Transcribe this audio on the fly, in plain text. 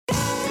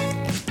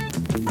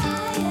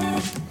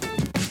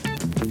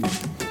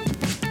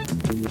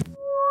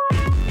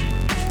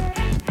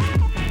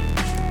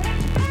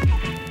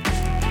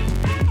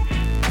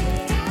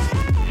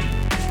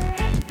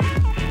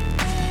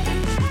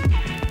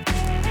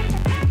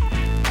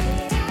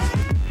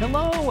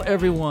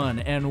everyone,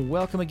 and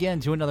welcome again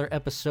to another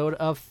episode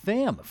of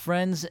FAM,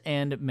 Friends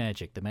and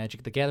Magic, the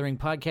Magic the Gathering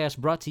podcast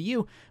brought to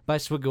you by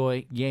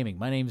Swagoi Gaming.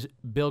 My name's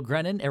Bill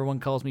Grennan. Everyone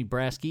calls me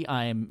Brasky.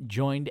 I am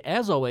joined,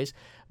 as always,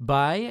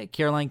 by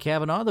Caroline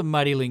Cavanaugh, the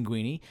Mighty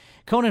Linguini,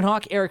 Conan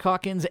Hawk, Eric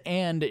Hawkins,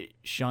 and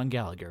Sean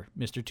Gallagher,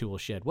 Mr.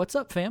 Toolshed. What's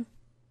up, fam?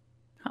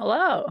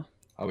 Hello.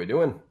 How we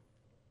doing?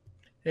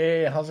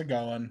 Hey, how's it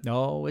going?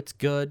 Oh, it's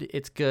good.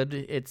 It's good.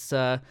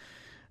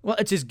 Well,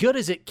 it's as good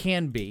as it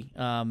can be.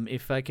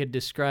 If I could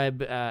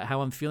describe how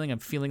I'm feeling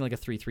like a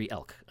 3/3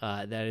 elk.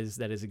 That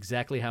is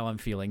exactly how I'm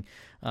feeling,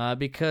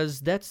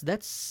 because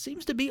that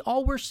seems to be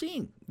all we're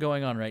seeing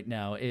going on right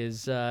now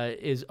is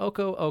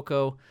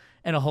Oko,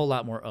 and a whole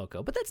lot more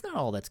Oko. But that's not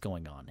all that's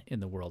going on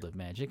in the world of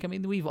Magic. I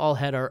mean, we've all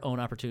had our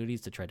own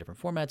opportunities to try different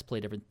formats, play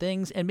different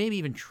things, and maybe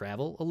even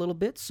travel a little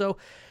bit. So,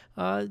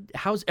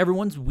 how's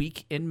everyone's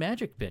week in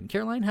Magic been?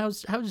 Caroline,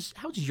 how's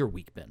your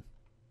week been?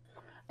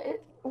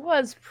 It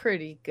was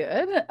pretty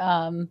good.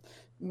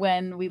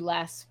 When we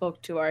last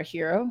spoke to our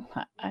hero,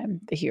 I'm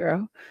the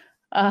hero.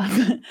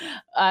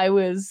 I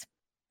was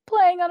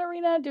playing on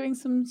Arena, doing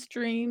some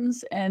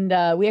streams, and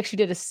we actually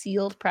did a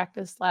sealed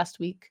practice last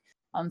week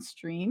on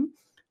stream.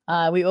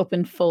 We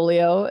opened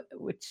Folio,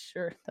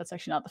 that's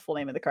actually not the full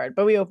name of the card,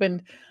 but we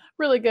opened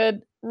really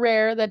good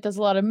rare that does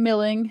a lot of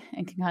milling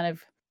and can kind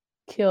of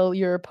kill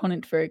your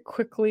opponent very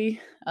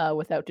quickly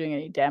without doing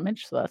any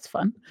damage, so that's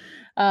fun.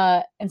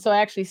 And so I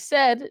actually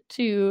said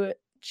to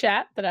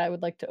chat that I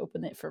would like to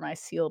open it for my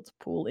sealed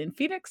pool in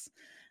Phoenix.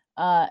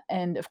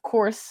 And of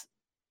course,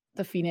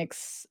 the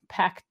Phoenix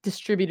pack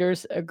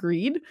distributors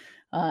agreed,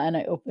 and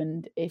I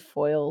opened a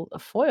foil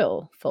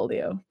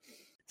folio.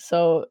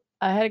 So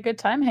I had a good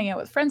time hanging out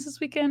with friends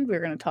this weekend. We're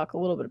going to talk a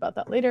little bit about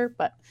that later,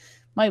 but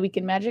my week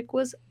in Magic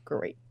was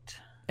great.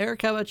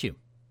 Eric, how about you?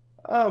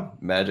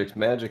 Magic's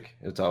magic.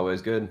 It's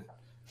always good.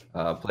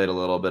 Played a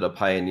little bit of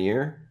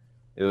Pioneer.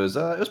 It was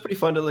pretty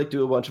fun to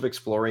do a bunch of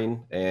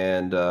exploring,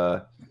 and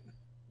I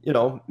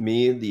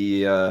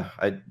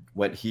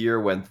went here,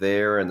 went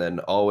there, and then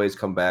always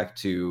come back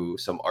to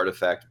some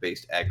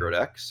artifact-based aggro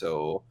deck.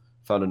 So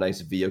found a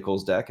nice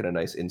vehicles deck and a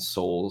nice In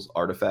Souls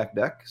artifact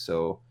deck.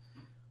 So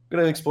I'm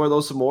gonna explore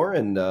those some more,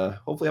 and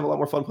hopefully have a lot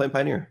more fun playing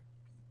Pioneer.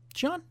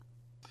 John?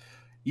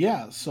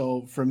 Yeah,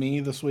 so for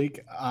me this week,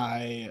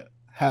 I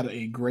had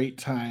a great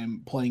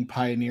time playing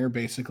Pioneer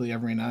basically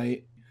every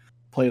night.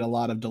 Played a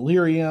lot of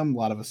Delirium, a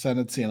lot of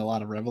Ascendancy, and a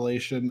lot of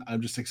Revelation. I'm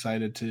just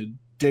excited to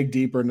dig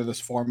deeper into this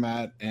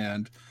format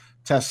and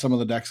test some of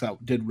the decks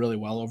that did really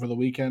well over the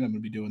weekend. I'm going to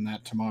be doing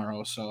that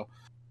tomorrow. So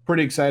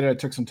pretty excited. I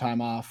took some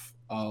time off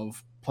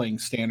of playing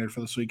Standard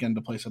for this weekend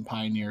to play some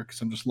Pioneer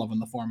because I'm just loving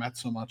the format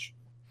so much.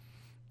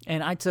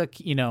 And I took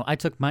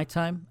my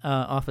time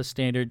off of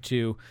Standard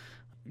to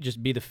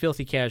just be the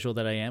filthy casual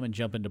that I am and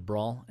jump into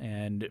Brawl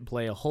and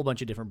play a whole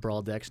bunch of different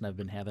Brawl decks, and I've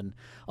been having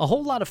a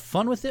whole lot of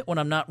fun with it when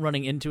I'm not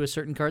running into a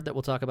certain card that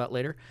we'll talk about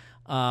later.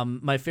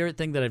 My favorite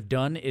thing that I've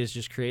done is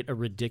just create a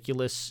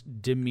ridiculous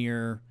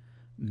Dimir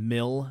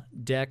mill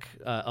deck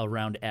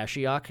around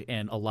Ashiok,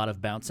 and a lot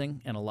of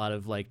bouncing and a lot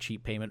of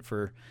cheap payment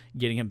for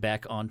getting him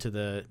back onto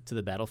the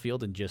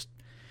battlefield, and just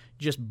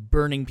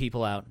burning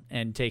people out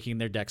and taking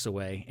their decks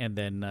away, and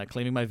then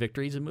claiming my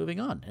victories and moving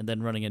on, and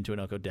then running into an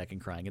Oko deck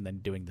and crying, and then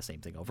doing the same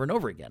thing over and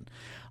over again.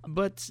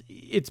 But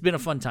it's been a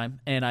fun time,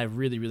 and I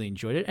really, really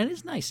enjoyed it, and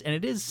it's nice, and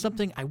it is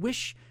something I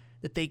wish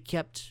that they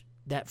kept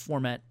that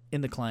format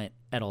in the client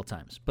at all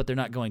times, but they're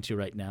not going to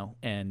right now,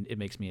 and it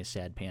makes me a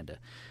sad panda.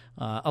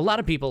 A lot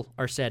of people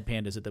are sad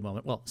pandas at the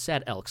moment. Well,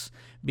 sad elks,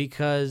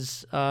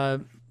 because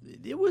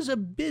it was a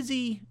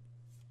busy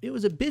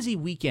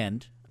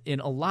weekend in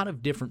a lot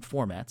of different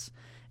formats,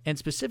 and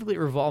specifically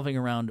revolving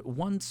around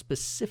one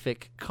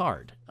specific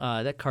card,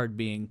 that card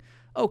being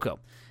Oko.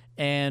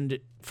 And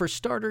for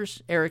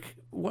starters, Eric,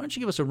 why don't you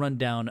give us a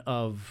rundown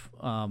of,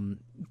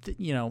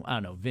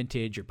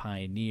 Vintage or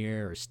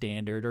Pioneer or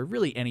Standard or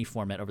really any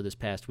format over this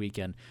past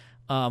weekend?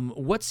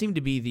 What seemed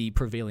to be the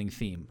prevailing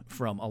theme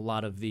from a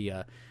lot of the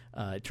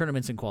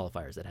tournaments and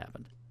qualifiers that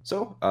happened?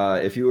 So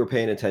if you were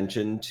paying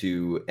attention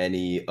to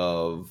any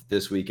of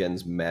this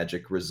weekend's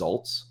Magic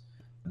results,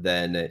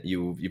 then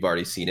you've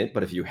already seen it.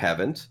 But if you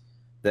haven't,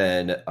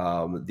 then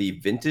the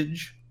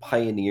Vintage,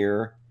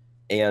 Pioneer,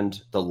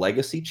 and the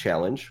Legacy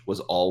Challenge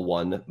was all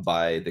won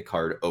by the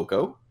card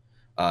Oko.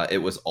 It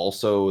was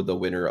also the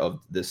winner of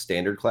the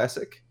Standard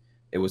Classic.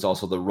 It was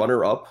also the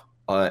runner-up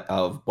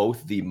of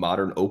both the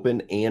Modern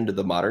Open and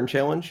the Modern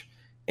Challenge.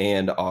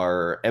 And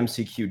our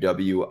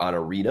MCQW on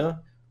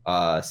Arena,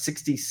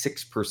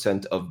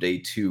 66% of day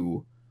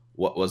 2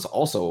 what was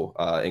also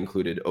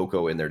included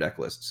Oko in their deck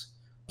lists.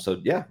 So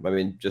yeah, I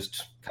mean,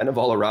 just kind of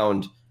all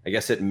around. I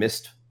guess it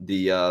missed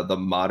the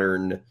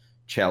Modern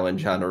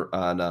Challenge on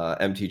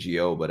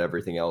MTGO, but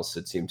everything else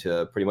it seemed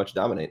to pretty much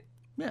dominate.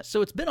 Yeah,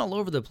 so it's been all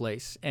over the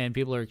place, and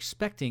people are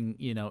expecting.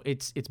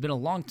 It's been a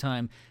long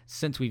time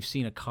since we've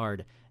seen a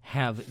card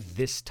have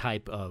this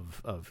type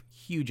of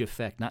huge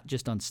effect, not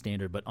just on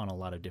Standard, but on a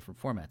lot of different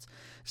formats.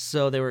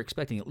 So they were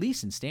expecting, at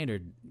least in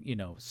Standard,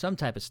 some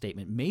type of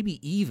statement, maybe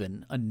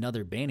even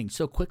another banning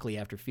so quickly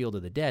after Field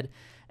of the Dead.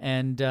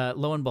 And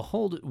lo and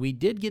behold, we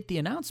did get the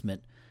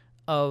announcement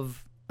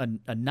of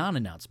a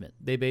non-announcement.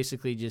 They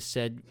basically just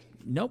said,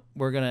 nope,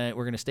 we're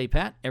gonna stay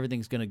pat.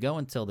 Everything's gonna go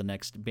until the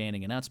next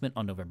banning announcement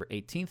on November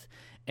 18th,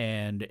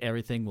 and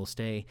everything will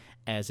stay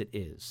as it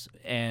is.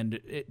 And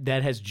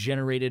that has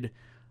generated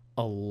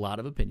a lot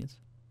of opinions,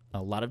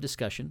 a lot of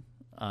discussion.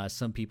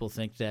 Some people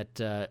think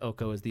that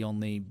Oko is the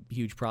only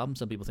huge problem.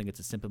 Some people think it's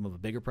a symptom of a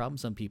bigger problem.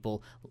 Some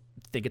people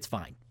think it's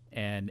fine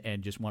and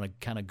just want to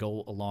kind of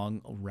go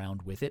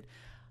around with it.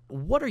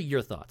 What are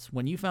your thoughts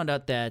when you found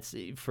out that,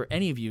 for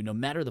any of you, no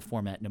matter the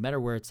format, no matter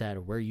where it's at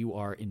or where you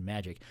are in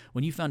Magic,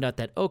 when you found out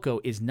that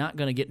Oko is not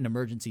going to get an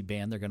emergency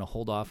ban, they're going to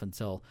hold off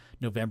until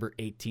November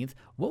 18th,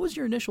 what was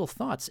your initial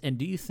thoughts? And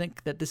do you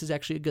think that this is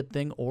actually a good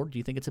thing, or do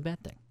you think it's a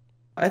bad thing?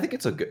 I think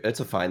it's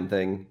a fine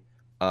thing.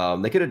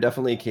 They could have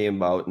definitely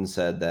came out and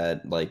said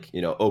that,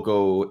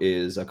 Oko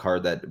is a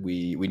card that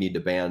we need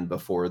to ban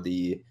before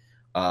the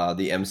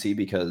MC,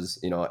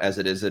 because as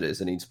it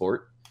is an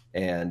e-sport,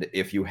 and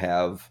if you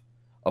have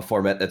a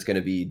format that's going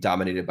to be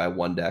dominated by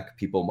one deck,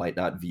 people might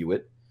not view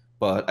it.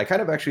 But I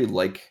kind of actually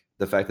like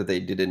the fact that they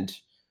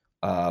didn't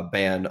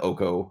ban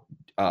Oko,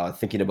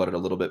 thinking about it a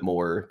little bit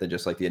more than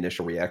just the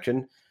initial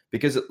reaction,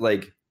 because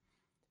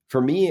for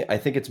me, I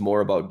think it's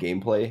more about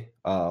gameplay,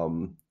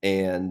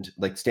 and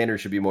Standard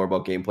should be more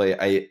about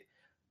gameplay.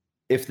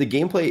 If the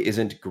gameplay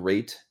isn't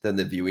great, then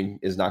the viewing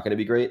is not going to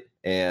be great,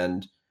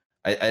 and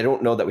I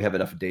don't know that we have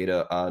enough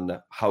data on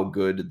how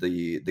good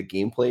the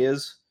gameplay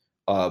is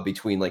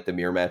between the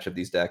mirror match of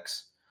these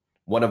decks.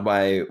 One of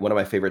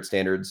my favorite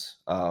standards,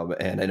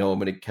 and I know I'm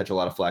going to catch a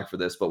lot of flack for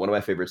this, but one of my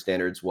favorite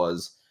standards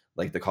was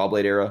the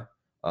Caw-Blade era,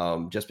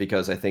 just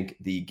because I think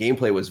the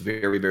gameplay was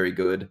very, very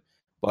good.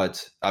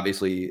 But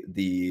obviously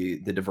the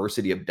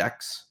diversity of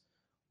decks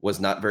was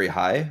not very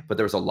high, but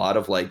there was a lot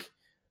of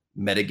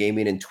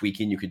metagaming and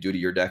tweaking you could do to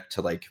your deck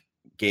to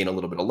gain a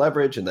little bit of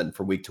leverage. And then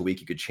from week to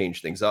week, you could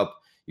change things up.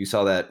 You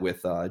saw that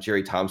with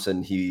Jerry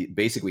Thompson. He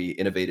basically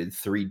innovated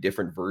 3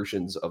 different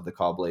versions of the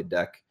Caw-Blade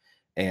deck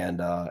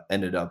and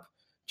ended up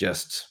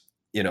just,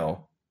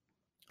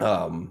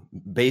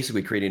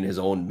 basically creating his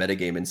own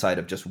metagame inside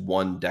of just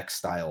one deck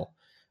style.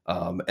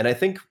 And I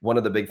think one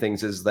of the big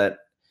things is that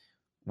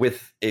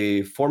with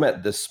a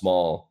format this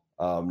small,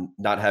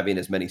 not having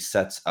as many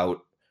sets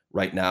out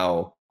right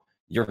now,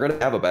 you're going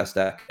to have a best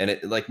deck. And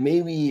it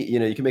maybe,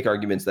 you can make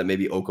arguments that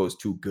maybe Oko's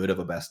too good of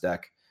a best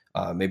deck.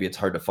 Maybe it's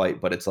hard to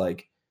fight, but it's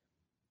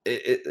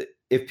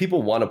if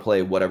people want to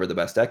play whatever the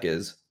best deck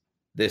is,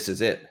 this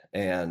is it.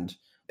 And,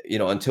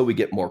 until we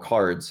get more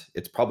cards,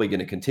 it's probably going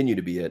to continue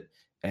to be it.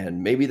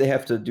 And maybe they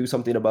have to do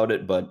something about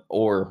it,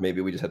 or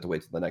maybe we just have to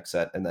wait till the next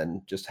set and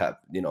then just have,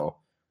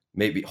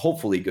 maybe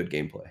hopefully good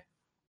gameplay.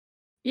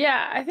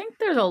 Yeah, I think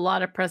there's a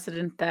lot of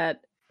precedent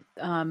that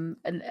a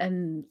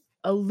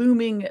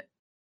looming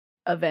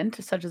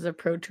event such as a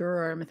Pro Tour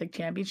or a Mythic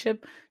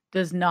Championship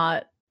does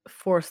not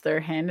force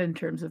their hand in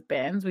terms of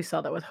bans. We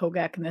saw that with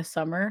Hogak in this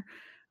summer.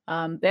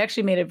 They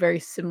actually made a very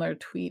similar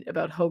tweet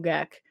about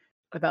Hogak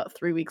about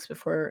 3 weeks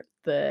before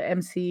the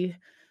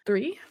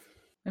MC3,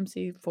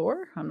 MC4.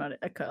 I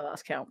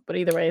lost count, but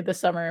either way, the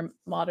summer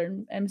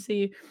modern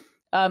MC,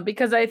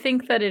 because I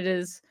think that it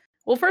is,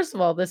 well, first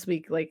of all, this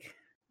week,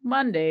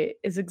 Monday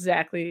is it's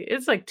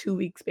 2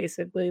 weeks,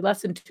 basically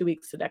less than 2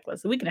 weeks to deck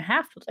list, a week and a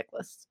half to deck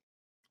list.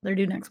 They're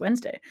due next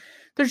Wednesday.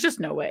 There's just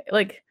no way.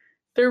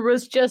 There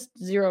was just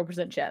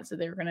 0% chance that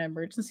they were going to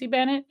emergency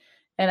ban it.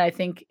 And I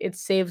think it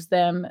saves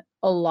them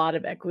a lot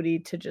of equity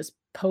to just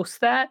post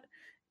that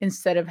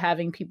instead of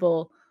having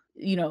people,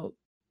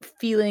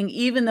 feeling,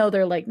 even though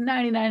they're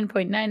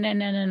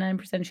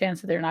 99.99999%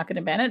 chance that they're not going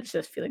to ban it, it's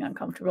just feeling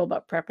uncomfortable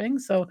about prepping.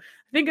 So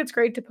I think it's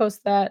great to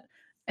post that.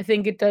 I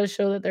think it does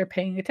show that they're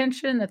paying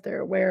attention, that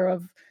they're aware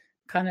of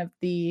kind of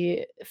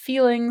the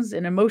feelings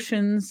and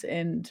emotions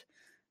and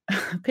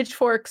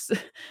pitchforks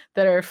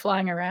that are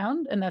flying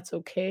around, and that's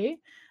okay.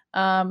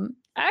 I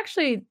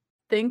actually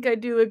think I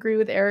do agree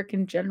with Eric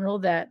in general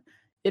that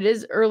it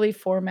is early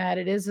format.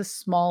 It is a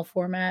small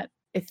format.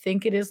 I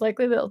think it is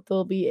likely that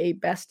there'll be a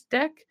best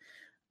deck.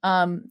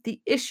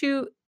 The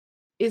issue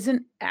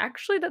isn't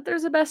actually that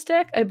there's a best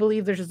deck. I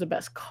believe there's just a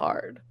best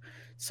card.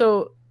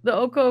 So the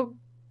Oko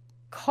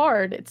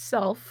card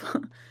itself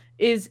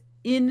is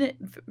in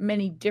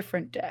many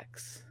different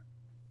decks,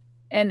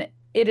 and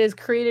it has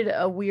created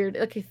a weird,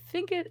 I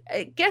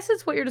guess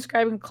it's what you're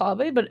describing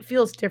Caw-Blade, but it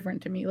feels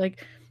different to me.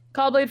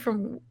 Caw-Blade,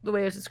 from the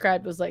way it was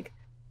described, was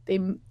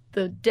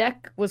the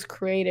deck was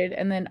created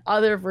and then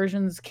other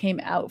versions came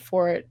out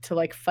for it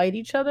to fight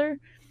each other,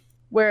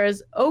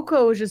 whereas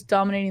Oko is just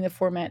dominating the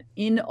format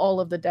in all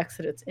of the decks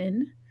that it's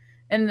in,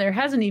 and there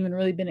hasn't even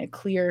really been a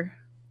clear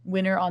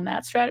winner on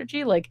that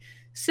strategy.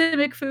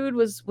 Simic Food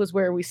was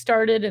where we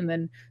started, and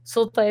then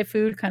Sultai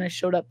Food kind of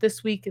showed up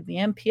this week in the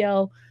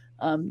MPL.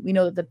 We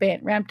know that the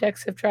Bant Ramp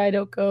decks have tried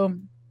Oko.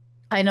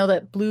 I know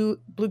that blue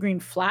green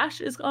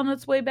flash is on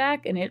its way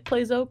back and it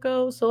plays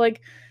Oko. So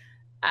like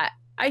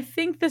I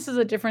think this is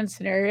a different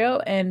scenario,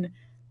 and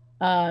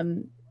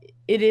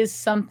it is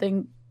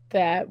something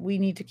that we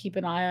need to keep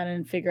an eye on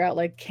and figure out,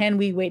 like, can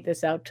we wait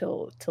this out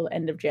till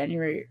end of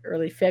January,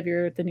 early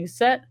February with the new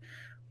set,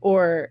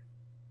 or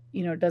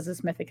does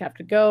this mythic have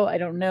to go? I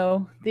don't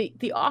know.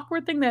 The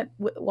awkward thing that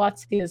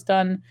WotC has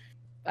done,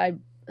 I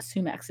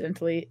assume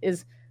accidentally,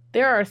 is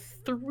there are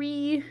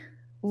 3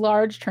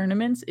 large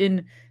tournaments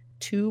in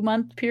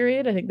 2-month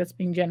period. I think that's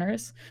being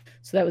generous.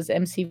 So that was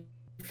MC5,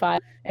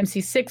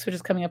 MC6, which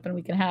is coming up in a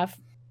week and a half,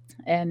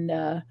 and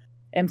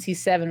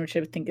MC7, which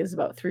I think is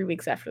about 3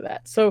 weeks after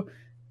that. So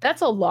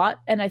that's a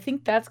lot, and I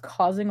think that's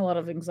causing a lot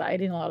of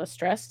anxiety and a lot of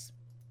stress,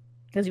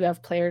 because you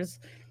have players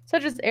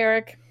such as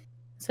Eric,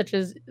 such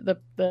as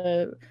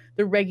the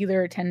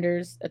regular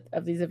attenders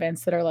of these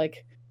events that are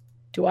like,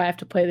 do I have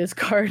to play this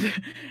card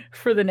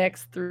for the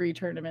next 3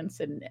 tournaments,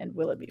 and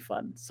will it be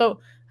fun?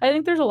 So I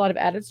think there's a lot of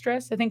added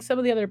stress. I think some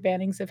of the other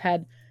bannings have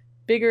had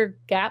bigger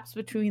gaps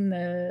between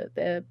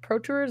the Pro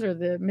Tours or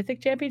the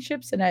Mythic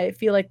Championships, and I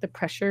feel like the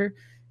pressure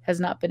has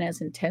not been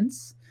as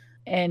intense,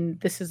 and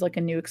this is like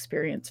a new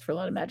experience for a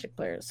lot of Magic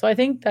players. So I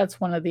think that's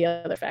one of the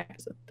other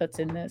factors that's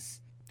in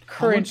this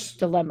current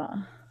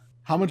dilemma.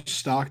 How much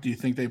stock do you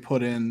think they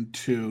put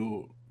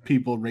into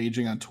people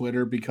raging on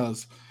Twitter?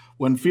 Because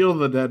when Field of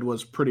the Dead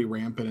was pretty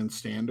rampant in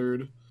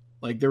Standard,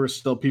 like, there were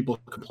still people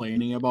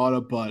complaining about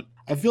it, but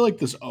I feel like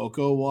this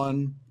Oko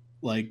one,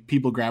 like,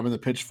 people grabbing the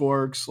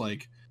pitchforks,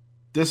 like,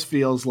 this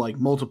feels like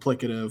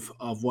multiplicative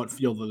of what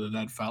Field of the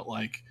Dead felt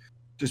like,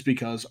 just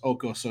because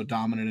Oko is so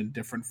dominant in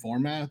different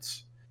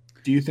formats.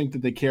 Do you think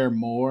that they care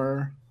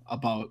more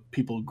about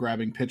people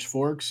grabbing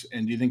pitchforks,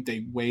 and do you think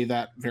they weigh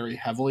that very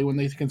heavily when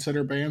they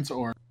consider bans,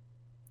 or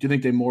do you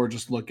think they more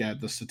just look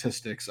at the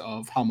statistics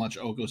of how much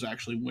Oko's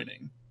actually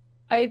winning?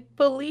 I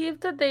believe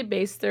that they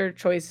base their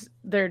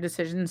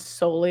decisions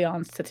solely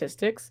on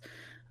statistics.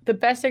 The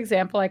best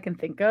example I can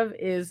think of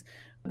is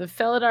the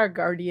Felidar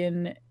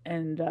Guardian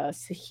and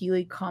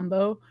Saheeli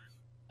combo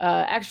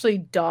actually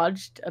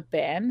dodged a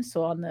ban.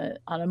 So on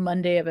a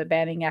Monday of a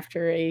banning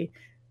after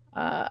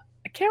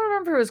I can't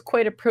remember if it was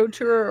quite a Pro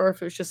Tour or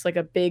if it was just like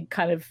a big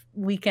kind of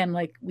weekend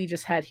like we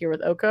just had here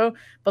with Oko.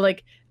 But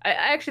like I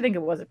actually think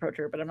it was a Pro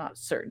Tour, but I'm not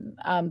certain.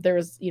 There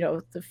was,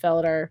 the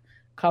Felidar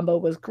combo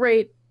was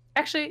great.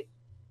 Actually,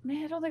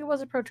 I don't think it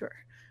was a Pro Tour.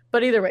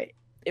 But either way,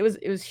 it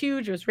was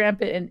huge, it was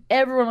rampant, and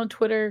everyone on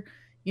Twitter,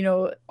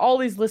 all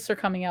these lists are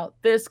coming out.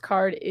 This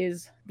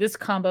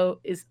combo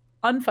is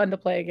unfun to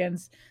play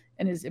against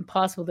and is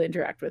impossible to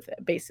interact with,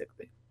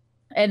 basically.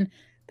 And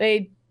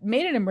they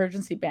made an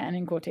emergency ban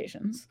in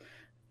quotations.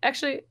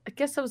 Actually, I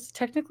guess that was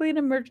technically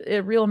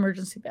a real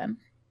emergency ban.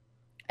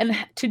 And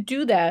to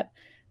do that,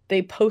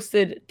 they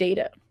posted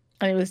data.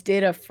 And it was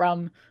data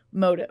from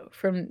Moto,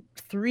 from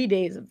 3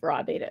 days of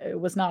raw data. It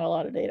was not a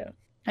lot of data.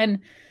 And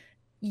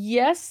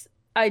yes,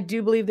 I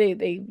do believe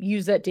they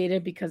use that data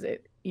because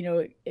it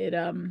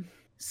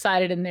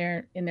sided in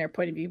their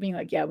point of view, being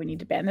like, yeah, we need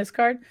to ban this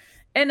card.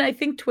 And I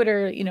think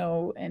Twitter,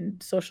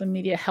 and social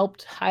media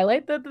helped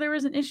highlight that there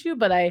was an issue,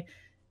 but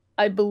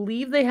I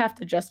believe they have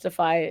to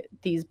justify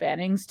these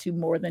bannings to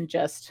more than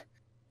just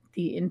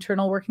the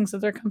internal workings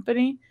of their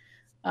company.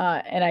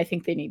 And I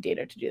think they need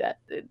data to do that.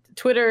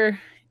 Twitter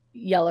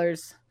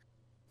yellers,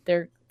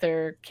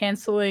 their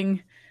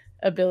canceling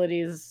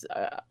abilities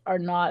are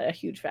not a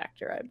huge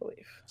factor, I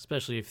believe.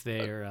 Especially if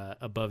they're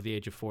above the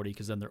age of 40,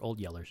 because then they're old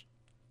yellers.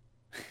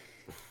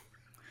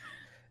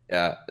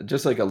 Yeah,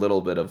 just like a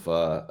little bit of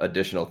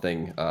additional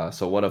thing.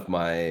 So one of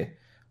my,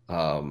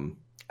 I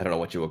don't know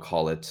what you would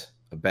call it,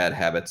 bad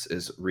habits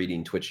is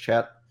reading Twitch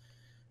chat,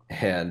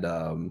 and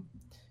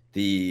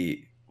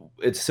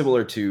it's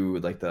similar to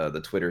like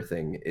the Twitter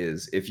thing.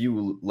 Is if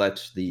you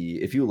let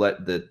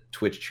the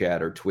Twitch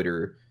chat or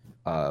Twitter,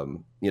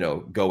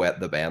 go at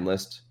the ban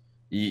list,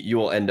 you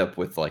will end up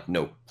with like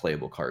no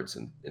playable cards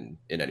in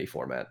any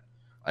format.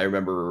 I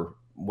remember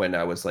when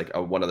I was like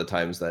one of the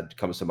times that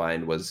comes to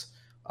mind was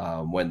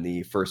when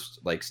the first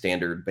like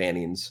standard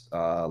bannings,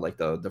 like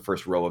the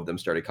first row of them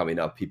started coming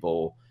up.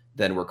 People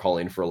then were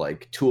calling for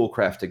like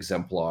Toolcraft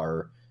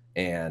Exemplar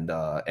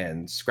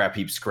and Scrap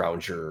Heap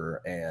Scrounger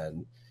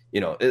and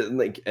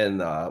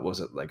was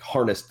it like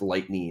Harnessed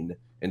Lightning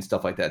and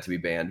stuff like that to be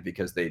banned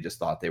because they just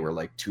thought they were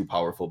like too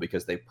powerful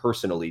because they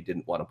personally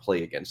didn't want to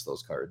play against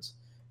those cards.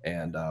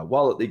 And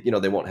while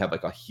they won't have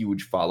like a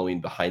huge following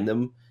behind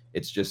them,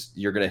 it's just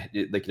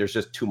there's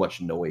just too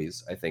much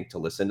noise, I think, to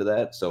listen to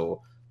that.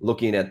 So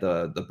looking at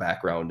the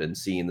background and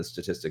seeing the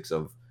statistics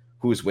of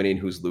who's winning,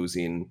 who's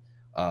losing,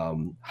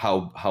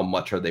 how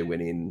much are they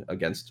winning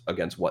against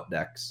what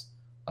decks,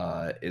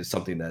 is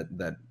something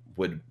that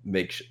would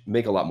make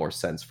a lot more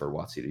sense for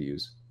WotC to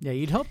use. Yeah,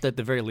 you'd hope that at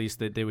the very least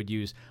that they would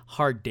use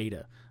hard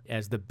data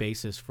as the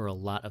basis for a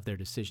lot of their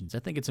decisions. I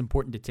think it's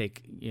important to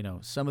take,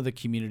 some of the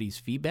community's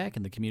feedback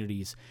and the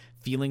community's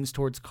feelings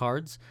towards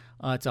cards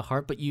to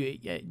heart. But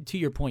to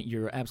your point,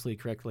 you're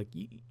absolutely correct. Like,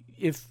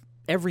 if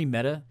every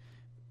meta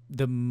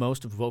the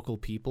most vocal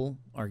people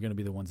are going to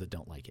be the ones that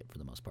don't like it for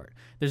the most part.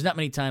 There's not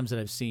many times that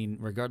I've seen,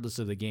 regardless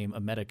of the game, a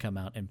meta come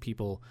out and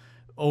people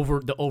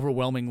the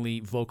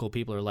overwhelmingly vocal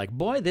people are like,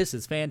 boy, this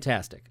is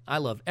fantastic. I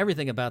love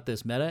everything about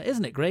this meta.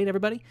 Isn't it great,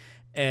 everybody?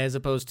 As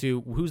opposed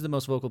to who's the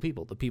most vocal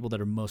people? The people that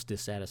are most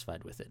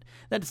dissatisfied with it.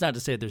 That's not to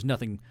say that there's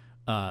nothing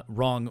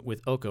wrong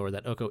with Oko or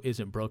that Oko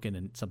isn't broken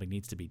and something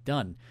needs to be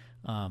done.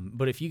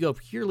 But if you go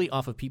purely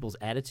off of people's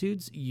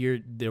attitudes,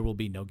 there will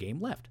be no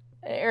game left.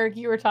 Eric,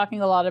 you were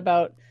talking a lot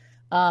about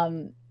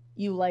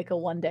you like a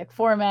one deck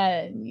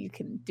format and you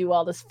can do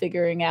all this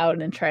figuring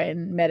out and try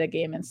and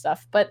metagame and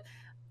stuff. But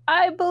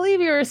I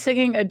believe you were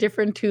singing a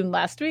different tune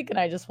last week, and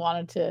I just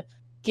wanted to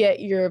get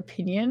your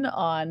opinion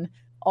on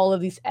all of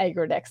these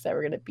aggro decks that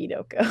were going to beat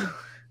Oko.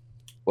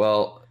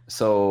 Well,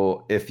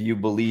 so if you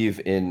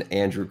believe in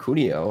Andrew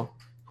Cuneo,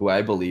 who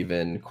I believe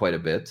in quite a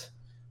bit,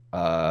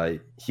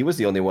 he was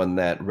the only one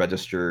that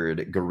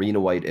registered Green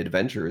White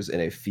Adventures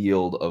in a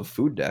field of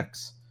food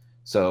decks.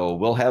 So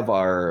we'll have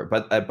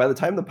but by the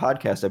time the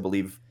podcast, I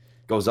believe,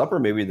 goes up, or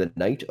maybe the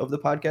night of the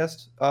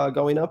podcast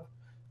going up,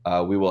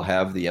 we will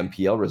have the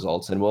MPL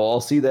results, and we'll all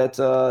see that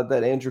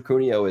Andrew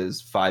Cuneo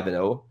is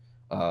 5-0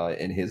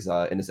 in his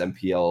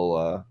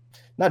MPL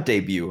not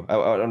debut. I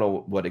don't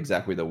know what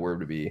exactly the word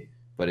would be,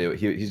 but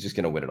he's just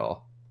gonna win it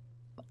all.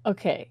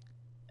 Okay,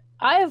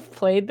 I have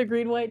played the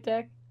green white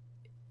deck.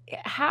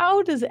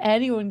 How does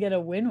anyone get a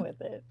win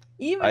with it?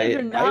 Even if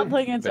you're not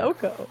playing against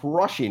Oko,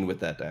 crushing with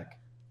that deck.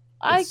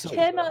 I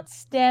cannot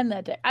stand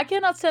that deck. I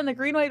cannot stand the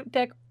green white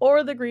deck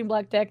or the green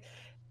black deck.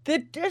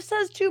 That just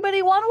has too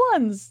many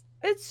 1/1s.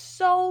 It's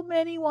so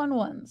many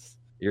 1/1s.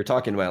 You're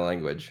talking my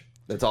language.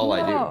 That's all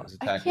I do. Is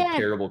attack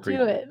terrible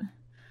creatures. Do it.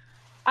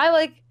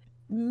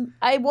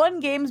 I won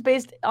games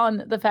based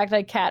on the fact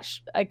I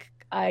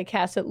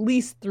cast at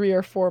least 3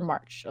 or 4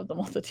 March of the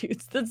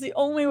Multitudes. That's the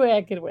only way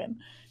I could win.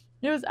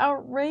 It was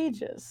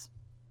outrageous.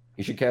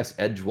 You should cast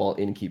Edgewall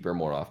Innkeeper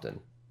more often.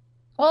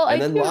 Well,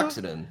 and then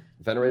Loxodon.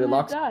 Venerated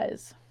Loxodon.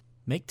 Does.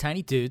 Make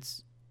tiny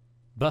dudes,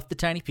 buff the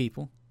tiny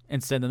people,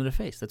 and send them to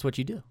face. That's what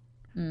you do.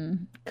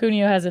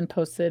 Cuneo hasn't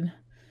posted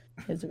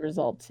his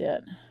results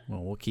yet.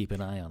 Well, we'll keep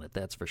an eye on it,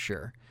 that's for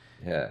sure.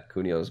 Yeah,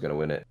 Cuneo's going to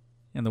win it.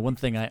 And the one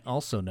thing I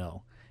also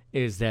know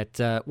is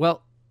that,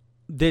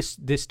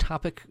 this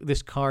topic,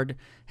 this card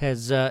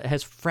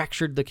has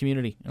fractured the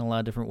community in a lot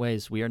of different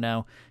ways. We are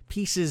now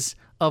pieces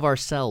of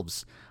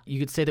ourselves. You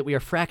could say that we are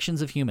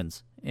fractions of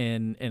humans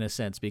in a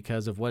sense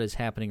because of what is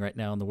happening right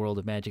now in the world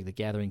of Magic the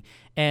Gathering.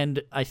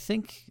 And I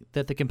think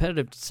that the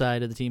competitive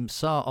side of the team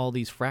saw all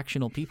these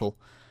fractional people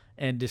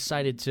and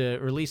decided to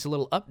release a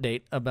little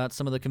update about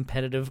some of the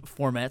competitive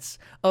formats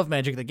of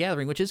Magic the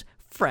Gathering, which is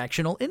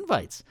fractional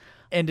invites.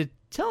 And to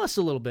tell us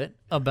a little bit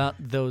about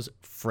those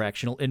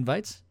fractional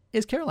invites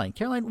is Caroline.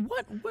 Caroline,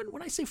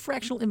 when I say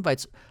fractional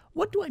invites,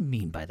 what do I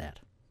mean by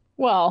that?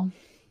 Well,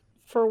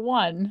 for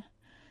one,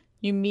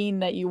 you mean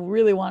that you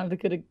really wanted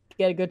to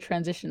get a good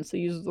transition, so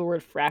you use the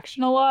word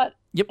fraction a lot.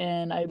 Yep.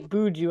 And I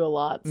booed you a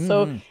lot.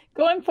 So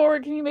going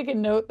forward, can you make a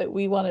note that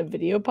we want a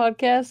video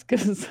podcast?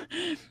 Because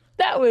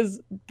that was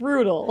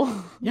brutal.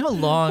 You know how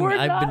long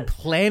I've been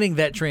planning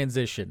that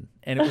transition,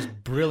 and it was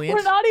brilliant.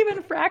 We're not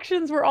even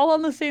fractions. We're all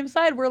on the same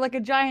side. We're like a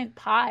giant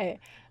pie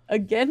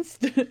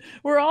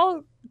we're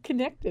all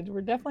connected.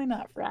 We're definitely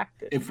not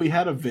fracted. If we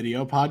had a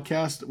video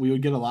podcast, we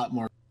would get a lot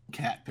more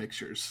cat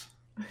pictures.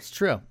 It's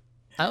true.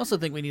 I also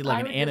think we need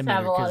an animator.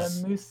 Have a lot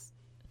of moose.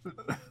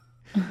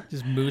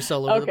 Just moose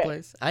all over the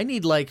place. I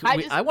need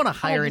I want to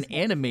hire an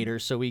animator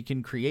so we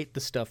can create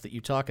the stuff that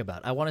you talk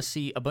about. I want to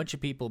see a bunch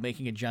of people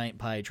making a giant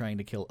pie trying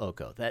to kill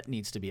Oko. That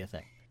needs to be a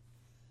thing.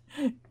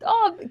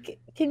 Oh,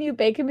 can you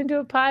bake him into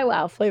a pie?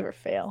 Wow, flavor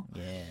fail.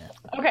 Yeah.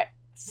 Okay,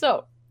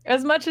 so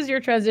as much as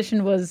your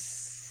transition was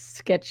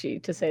sketchy,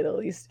 to say the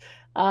least,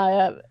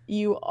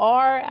 you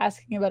are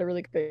asking about a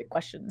really great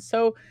question.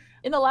 So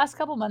in the last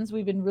couple months,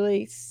 we've been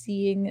really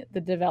seeing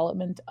the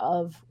development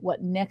of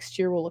what next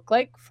year will look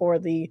like for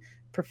the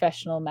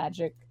professional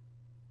Magic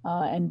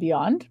and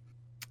beyond.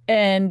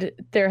 And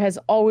there has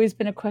always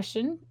been a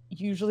question,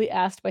 usually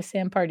asked by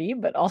Sam Pardee,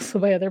 but also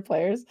by other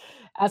players,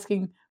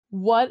 asking,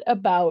 what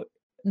about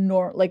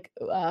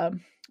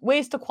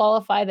ways to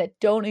qualify that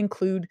don't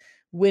include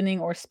winning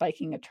or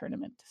spiking a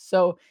tournament?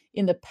 So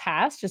in the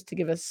past, just to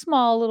give a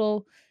small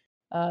little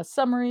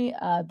summary,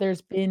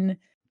 there's been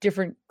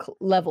different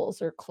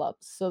levels or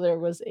clubs. So there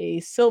was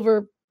a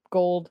silver,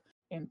 gold,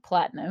 and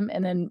platinum,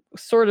 and then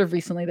sort of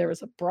recently there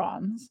was a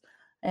bronze.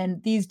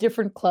 And these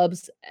different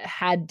clubs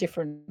had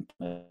different.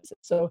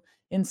 So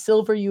in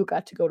silver, you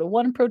got to go to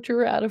 1 Pro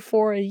Tour out of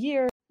 4 a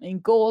year. In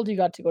gold, you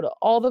got to go to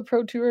all the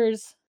Pro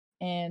Tours,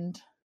 and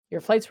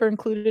your flights were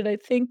included, I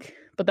think.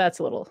 But that's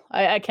a little,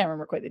 I can't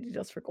remember quite the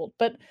details for gold.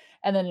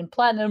 And then in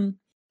platinum,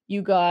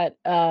 you got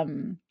all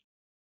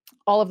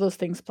of those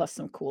things plus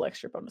some cool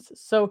extra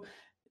bonuses. So,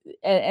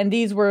 and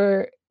these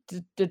were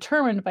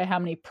determined by how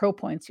many pro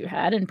points you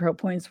had, and pro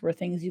points were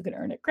things you could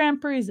earn at Grand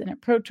Prix and at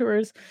Pro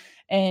Tours.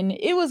 And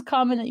it was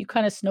common that you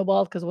kind of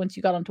snowballed, because once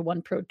you got onto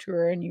 1 Pro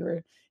Tour and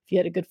if if you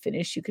had a good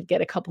finish, you could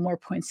get a couple more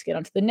points to get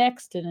onto the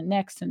next and the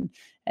next.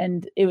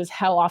 And it was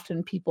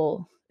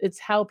it's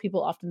how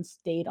people often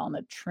stayed on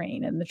the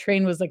train. And the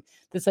train was like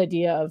this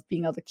idea of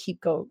being able to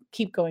keep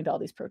going to all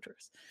these pro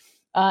tours.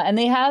 And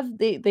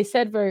they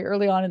said very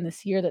early on in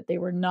this year that they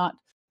were not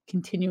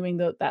continuing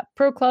that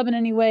pro club in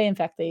any way. In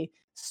fact, they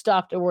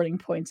stopped awarding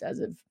points as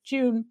of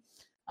June.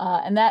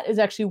 And that is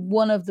actually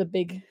one of the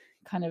big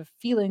kind of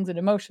feelings and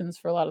emotions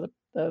for a lot of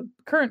the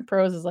current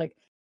pros, is like,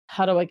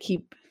 how do I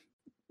keep,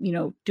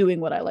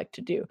 doing what I like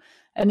to do?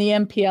 And the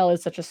MPL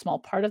is such a small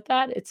part of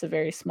that. It's a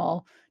very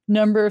small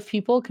number of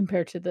people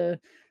compared to the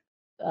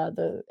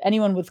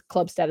anyone with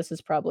club status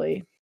is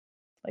probably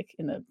like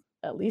in the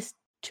at least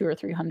 200 or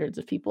 300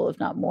 of people, if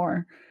not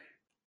more.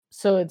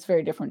 So it's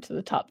very different to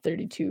the top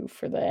 32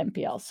 for the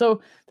MPL.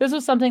 So this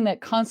was something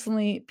that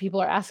constantly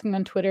people are asking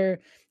on Twitter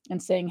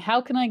and saying, how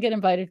can I get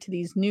invited to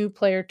these new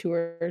player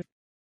tours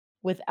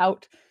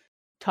without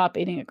top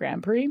 8ing a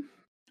Grand Prix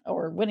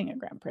or winning a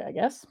Grand Prix, I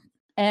guess.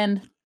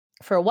 And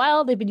for a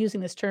while, they've been using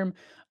this term,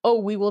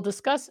 we will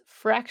discuss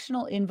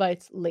fractional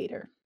invites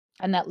later.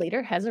 And that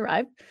later has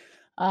arrived.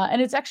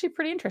 And it's actually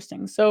pretty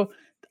interesting. So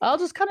I'll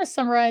just kind of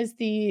summarize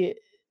the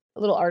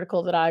little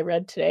article that I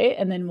read today,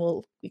 and then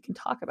we can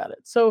talk about it.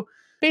 So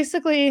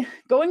basically,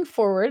 going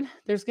forward,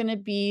 they're going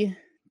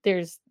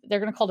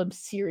to call them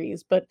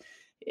series, but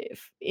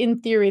in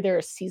theory, they're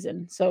a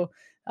season. So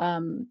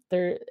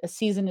a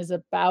season is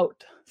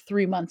about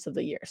 3 months of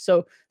the year.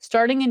 So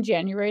starting in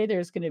January,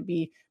 there's going to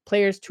be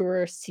Players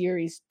Tour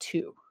Series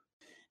 2,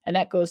 and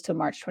that goes to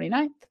March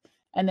 29th.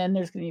 And then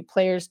there's going to be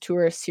Players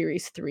Tour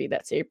Series 3.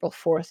 That's April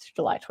 4th to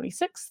July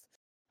 26th.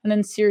 And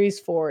then Series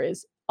 4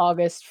 is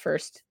August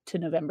 1st to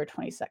November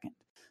 22nd.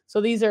 So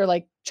these are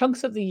like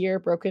chunks of the year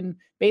broken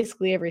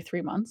basically every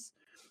 3 months.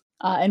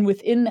 And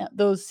within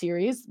those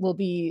series will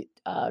be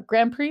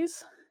Grand Prix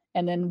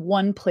and then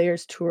one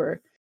Players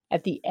Tour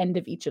at the end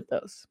of each of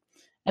those.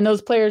 And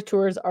those Players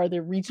Tours are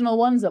the regional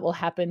ones that will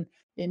happen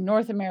in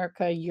North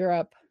America,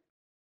 Europe,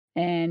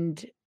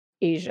 and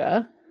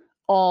Asia,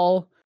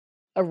 all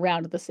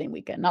around the same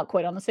weekend. Not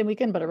quite on the same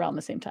weekend, but around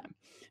the same time.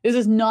 This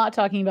is not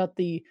talking about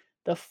the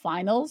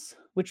finals,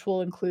 which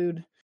will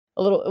include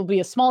it'll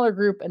be a smaller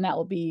group, and that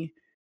will be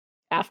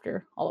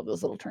after all of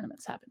those little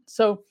tournaments happen.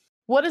 So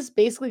what is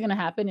basically going to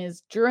happen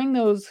is during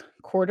those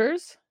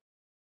quarters,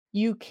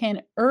 you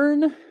can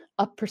earn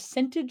a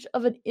percentage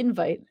of an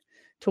invite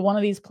to one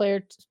of these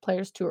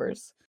players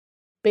tours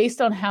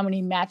based on how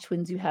many match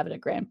wins you have at a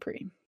Grand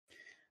Prix.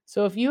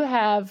 So if you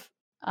have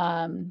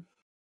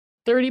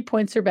 30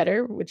 points or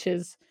better, which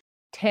is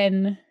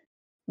 10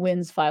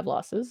 wins, 5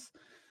 losses,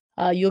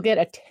 you'll get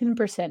a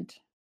 10%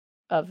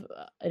 of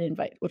an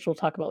invite, which we'll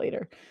talk about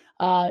later.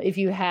 If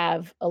you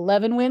have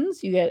 11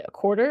 wins, you get a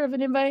quarter of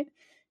an invite.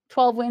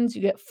 12 wins,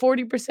 you get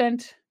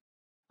 40%.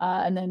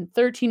 And then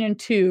 13 and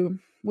 2,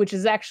 which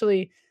is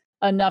actually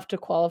enough to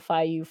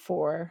qualify you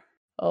for,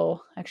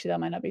 actually that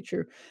might not be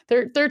true.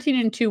 13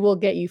 and 2 will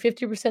get you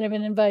 50% of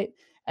an invite,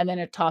 and then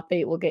a top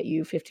 8 will get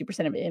you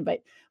 50% of an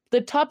invite.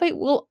 The top 8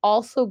 will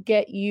also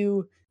get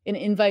you an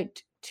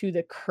invite to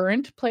the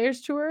current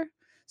Players Tour.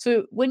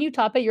 So when you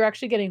top 8, you're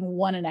actually getting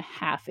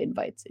 1.5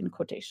 invites in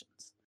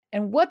quotations.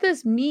 And what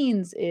this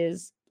means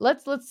is,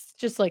 let's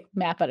just like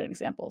map out an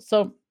example.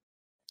 So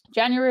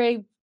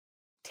January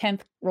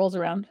 10th rolls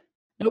around.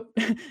 Nope.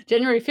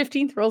 January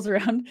 15th rolls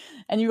around,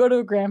 and you go to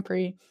a Grand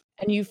Prix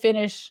and you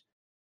finish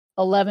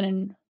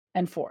 11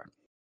 and 4.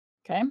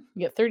 Okay.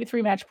 You get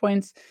 33 match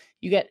points.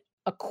 You get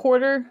a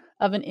quarter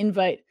of an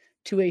invite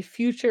to a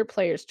future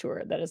Players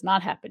Tour that has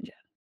not happened yet.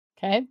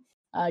 Okay.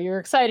 You're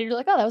excited. You're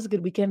like, that was a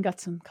good weekend. Got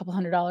some couple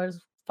 $100.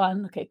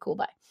 Fun. Okay, cool.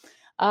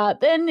 Bye.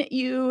 Then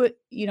you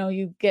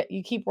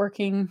keep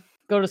working,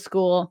 go to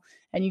school,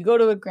 and you go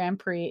to a Grand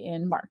Prix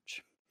in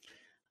March.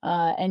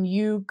 And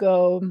you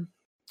go,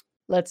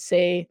 let's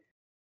say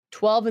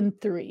 12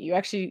 and 3.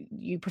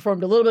 You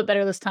performed a little bit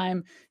better this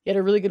time. You had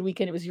a really good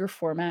weekend. It was your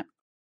format.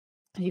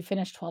 And you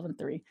finished 12 and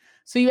 3.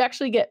 So you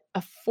actually get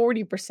a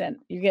 40%.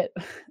 You get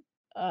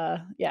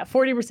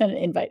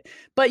 40% invite.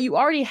 But you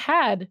already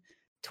had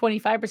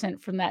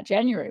 25% from that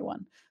January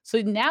one.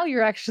 So now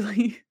you're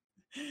actually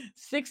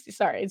 60.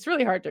 Sorry, it's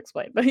really hard to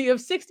explain, but you have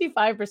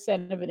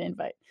 65% of an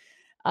invite.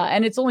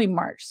 And it's only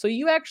March. So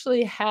you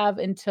actually have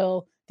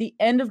until the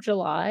end of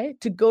July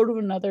to go to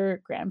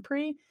another Grand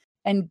Prix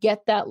and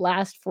get that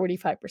last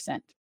 45%.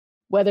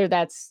 Whether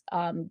that's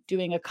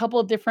doing a couple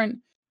of different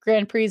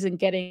Grand Prix and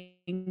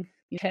getting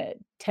 10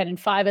 and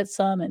 5 at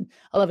some and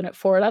 11 at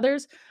 4 at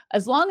others.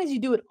 As long as you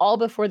do it all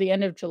before the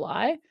end of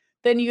July,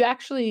 then you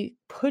actually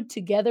put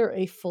together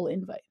a full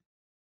invite.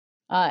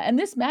 And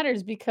this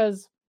matters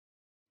because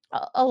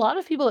a lot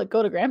of people that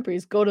go to Grand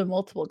Prix go to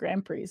multiple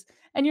Grand Prix.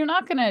 And you're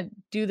not going to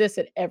do this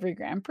at every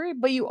Grand Prix,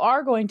 but you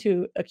are going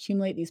to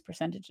accumulate these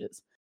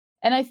percentages.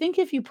 And I think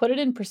if you put it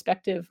in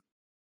perspective,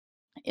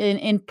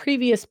 in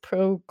previous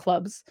pro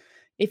clubs,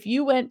 if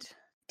you went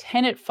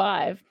 10 at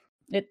 5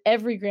 at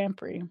every Grand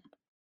Prix,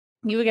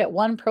 you would get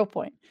 1 pro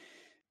point,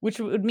 which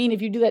would mean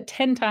if you do that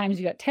 10 times,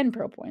 you got 10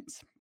 pro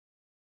points.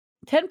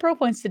 10 pro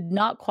points did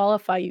not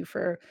qualify you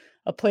for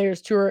a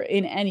player's tour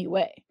in any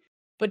way.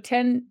 But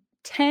 10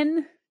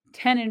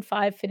 and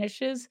 5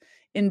 finishes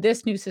in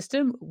this new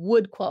system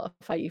would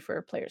qualify you for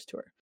a player's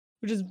tour,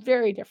 which is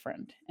very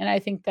different. And I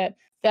think that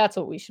that's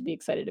what we should be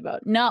excited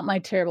about, not my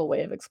terrible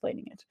way of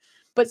explaining it.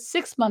 But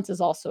 6 months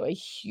is also a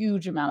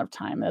huge amount of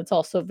time. That's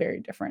also very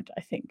different,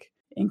 I think,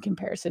 in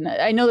comparison.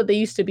 I know that they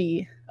used to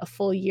be a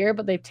full year,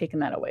 but they've taken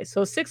that away.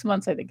 So 6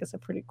 months, I think, is a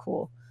pretty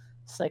cool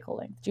cycle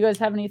length. Do you guys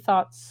have any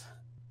thoughts,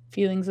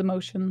 feelings,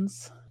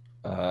 emotions?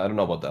 I don't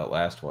know about that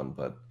last one,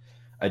 but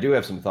I do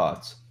have some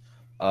thoughts.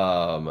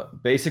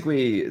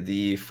 Basically,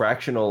 the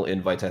fractional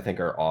invites I think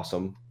are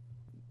awesome.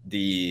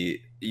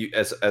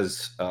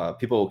 As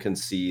people can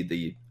see,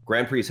 the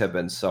Grand Prix have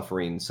been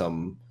suffering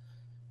some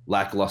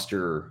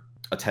lackluster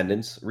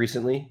attendance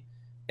recently,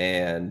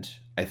 and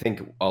I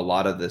think a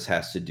lot of this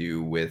has to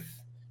do with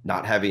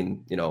not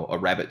having a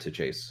rabbit to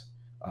chase.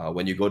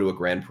 When you go to a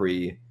Grand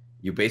Prix,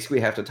 you basically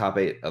have to top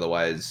 8,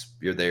 otherwise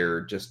you're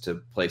there just to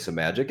play some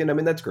Magic. And I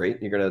mean, that's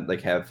great, you're gonna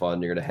like have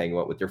fun, you're gonna hang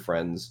out with your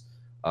friends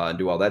and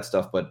do all that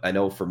stuff. But I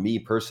know for me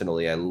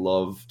personally, I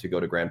love to go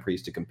to Grand Prix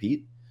to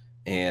compete,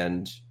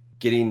 and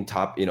getting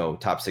top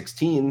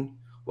 16,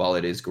 while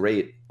it is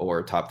great,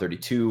 or top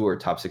 32 or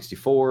top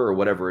 64 or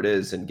whatever it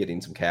is, and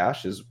getting some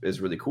cash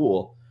is really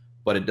cool,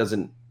 but it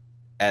doesn't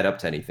add up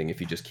to anything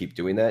if you just keep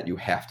doing that. You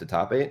have to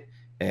top 8.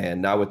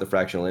 And now with the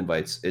fractional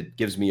invites, it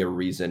gives me a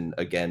reason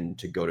again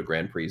to go to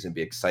Grand Prix and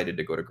be excited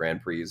to go to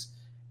Grand Prix.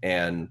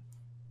 And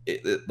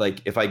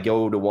like if I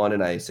go to one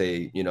and I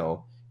say,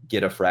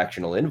 get a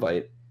fractional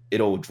invite,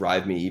 it'll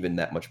drive me even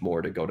that much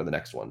more to go to the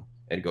next one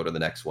and go to the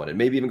next one, and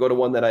maybe even go to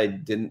one that I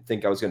didn't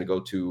think I was going to go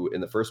to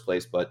in the first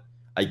place, but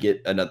I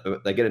get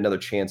another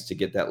chance to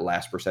get that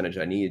last percentage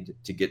I need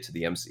to get to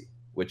the MC,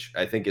 which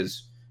I think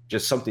is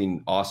just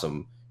something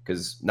awesome,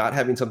 because not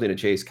having something to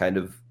chase kind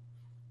of,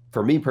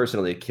 for me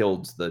personally, it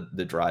killed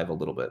the drive a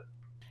little bit.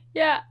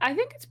 Yeah, I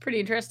think it's pretty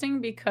interesting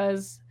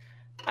because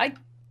I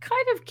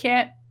kind of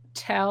can't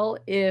tell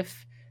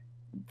if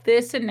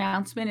this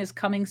announcement is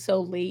coming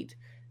so late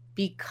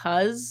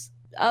because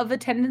of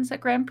attendance at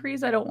Grand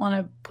Prix. I don't want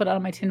to put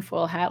on my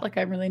tinfoil hat. Like,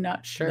 I'm really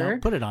not sure. No,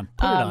 put it on.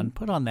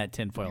 Put on that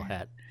tinfoil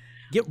hat.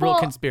 Get real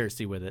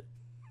conspiracy with it.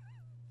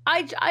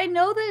 I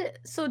know that.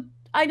 So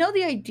I know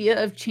the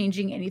idea of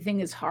changing anything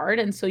is hard,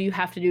 and so you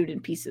have to do it in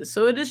pieces.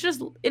 So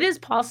it is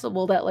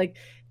possible that like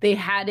they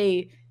had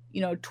a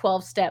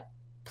 12-step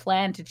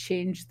plan to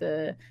change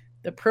the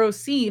pro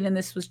scene, and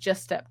this was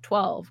just step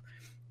 12.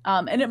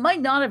 And it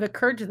might not have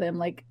occurred to them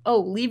like, oh,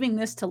 leaving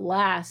this to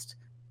last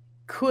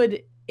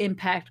could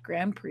impact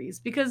Grand Prix,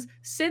 because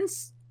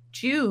since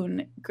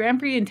June, Grand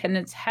Prix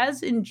attendance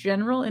has in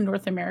general in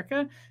North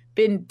America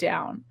been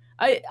down.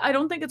 I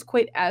don't think it's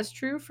quite as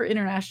true for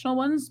international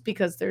ones,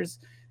 because there's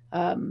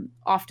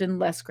often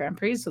less Grand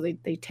Prix, so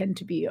they tend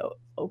to be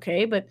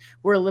okay, but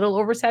we're a little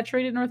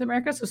oversaturated in North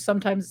America. So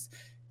sometimes,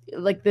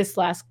 like this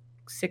last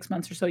 6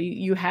 months or so,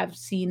 you have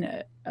seen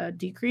a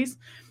decrease.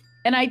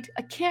 And I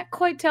can't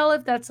quite tell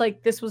if that's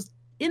like this was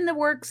in the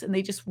works and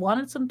they just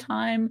wanted some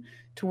time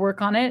to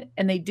work on it,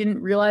 and they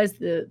didn't realize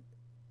that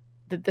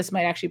this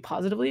might actually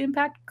positively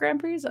impact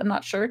Grand Prix. I'm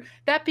not sure.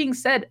 That being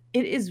said,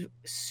 it is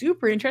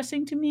super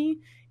interesting to me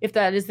if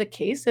that is the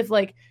case, if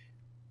like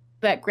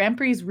that Grand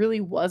Prix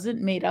really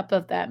wasn't made up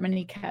of that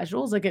many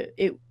casuals. Like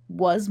it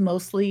was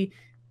mostly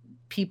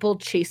people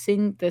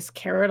chasing this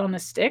carrot on a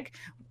stick.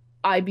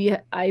 I be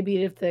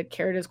if the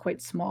carrot is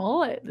quite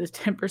small, the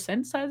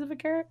 10% size of a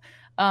carrot.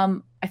 I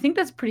think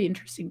that's pretty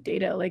interesting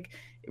data. Like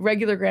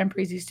regular Grand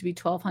Prix used to be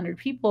 1,200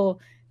 people,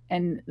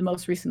 and the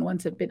most recent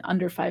ones have been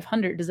under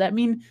 500. Does that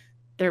mean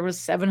there was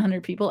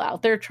 700 people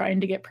out there trying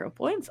to get pro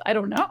points? I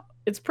don't know.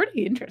 It's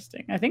pretty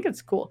interesting. I think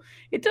it's cool.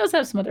 It does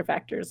have some other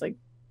factors like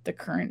the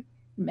current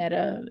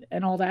meta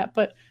and all that,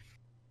 but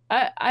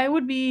I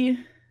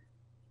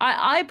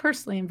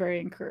personally am very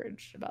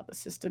encouraged about the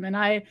system, and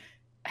I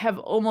have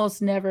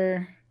almost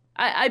never.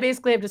 I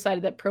basically have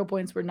decided that pro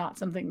points were not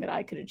something that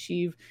I could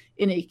achieve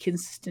in a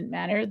consistent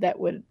manner that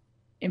would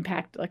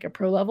impact like a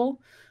pro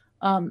level,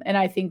 and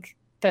I think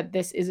that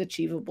this is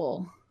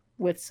achievable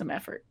with some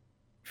effort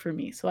for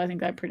me. So I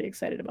think I'm pretty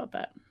excited about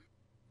that.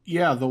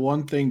 Yeah, the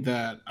one thing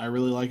that I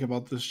really like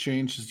about this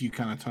change is you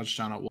kind of touched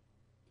on it.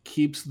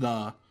 Keeps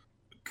the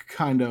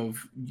kind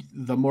of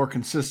the more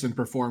consistent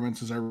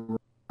performances are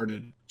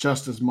rewarded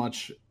just as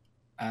much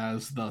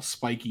as the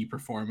spiky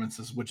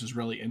performances, which is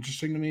really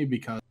interesting to me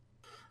because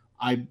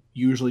I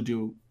usually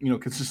do,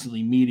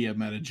 consistently media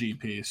meta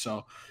GP.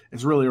 So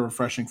it's really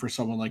refreshing for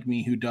someone like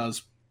me who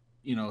does,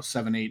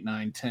 7, 8,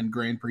 9, 10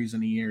 Grand Prix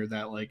in a year,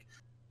 that like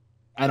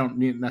I don't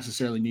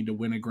necessarily need to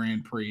win a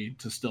Grand Prix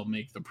to still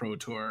make the Pro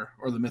Tour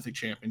or the Mythic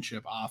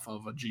Championship off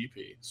of a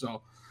GP.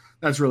 So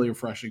that's really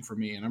refreshing for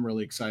me, and I'm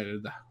really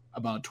excited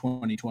about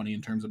 2020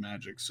 in terms of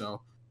Magic.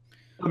 So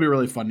it'll be a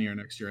really fun year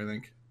next year, I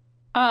think.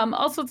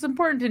 Also, it's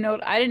important to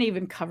note, I didn't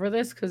even cover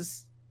this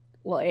because,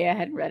 I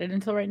hadn't read it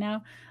until right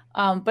now.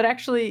 But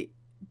actually,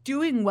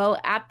 doing well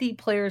at the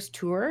Players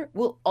Tour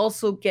will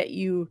also get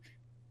you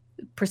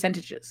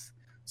percentages.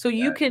 So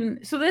you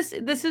can, so this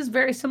is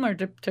very similar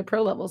to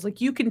pro levels.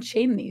 Like you can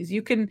chain these.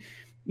 You can,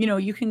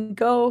 you can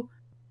go,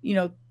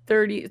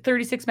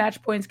 36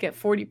 match points, get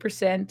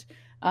 40%,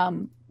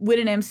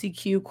 win an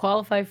MCQ,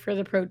 qualify for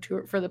the pro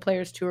tour, for the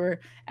players tour,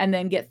 and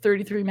then get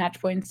 33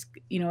 match points,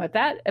 at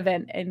that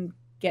event and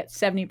get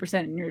 70%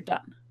 and you're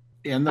done.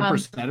 And the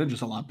percentage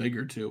is a lot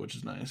bigger too, which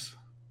is nice.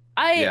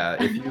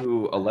 If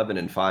you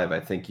 11-5, I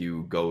think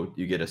you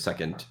get a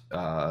second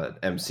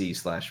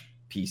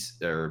MC/piece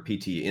or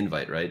PT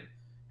invite, right?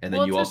 And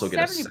then you also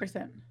get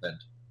 70%.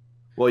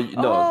 Well,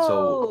 no,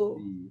 so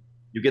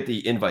you get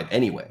the invite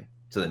anyway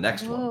to the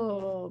next one.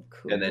 Oh,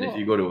 cool. And then if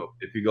you go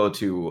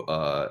to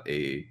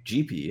a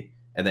GP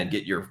and then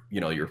get your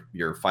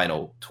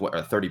final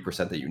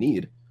 30% that you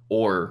need,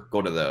 or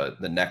go to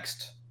the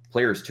next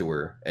players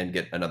tour and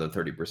get another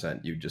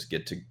 30%, you just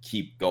get to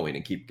keep going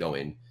and keep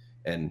going.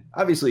 And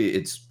obviously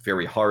it's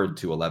very hard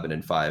to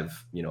 11-5,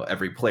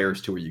 every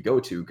players tour you go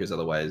to, because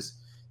otherwise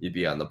you'd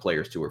be on the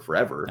players tour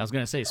forever. I was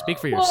going to say, speak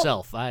for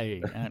yourself.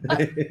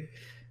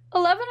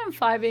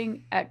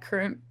 11-5ing at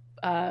current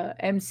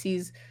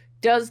MCs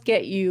does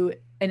get you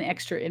an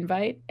extra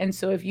invite. And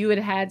so if you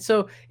had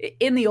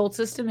in the old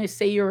system, if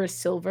say you're a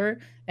silver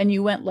and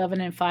you went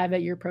 11-5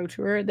 at your pro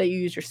tour that you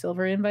use your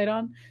silver invite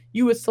on,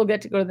 you would still get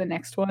to go to the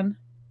next one.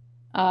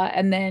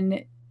 And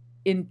then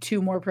in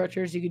 2 more pro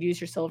tours, you could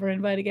use your silver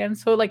invite again.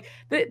 So like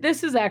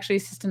this is actually a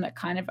system that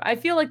kind of, I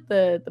feel like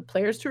the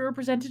players tour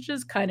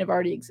percentages kind of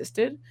already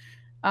existed.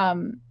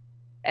 And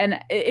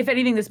if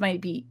anything, this might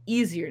be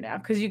easier now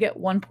because you get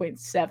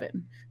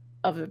 1.7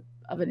 of an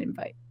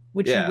invite,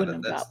 which you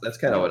wouldn't have. That's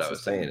kind of what I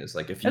was saying. Is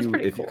like if you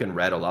can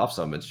rattle off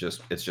some, it's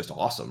just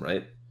awesome,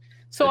 right?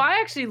 So I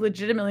actually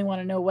legitimately want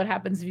to know what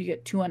happens if you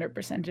get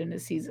 200% in a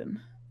season.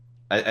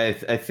 I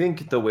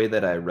think the way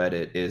that I read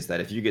it is that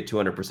if you get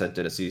 200%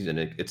 in a season,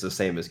 it's the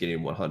same as getting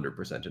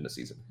 100% in a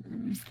season.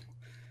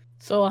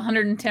 So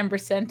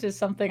 110% is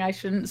something I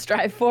shouldn't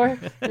strive for?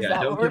 Is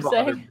that what we're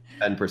saying?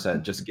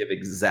 10%, just give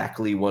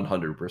exactly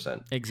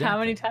 100%. Exactly. How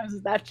many times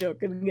is that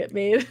joke going to get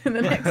made in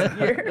the next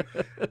year?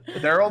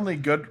 They're only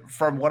good,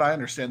 from what I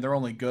understand, they're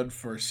only good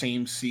for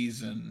same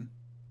season.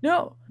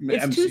 No,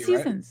 it's MC, 2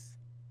 seasons.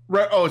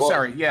 Right. Oh, well,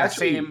 sorry. Yeah,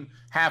 actually, same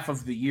half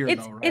of the year,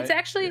 though, right? It's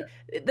actually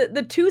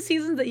the 2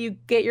 seasons that you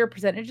get your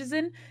percentages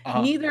in,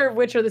 neither of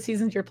which are the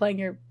seasons you're playing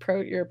your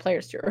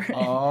players tour.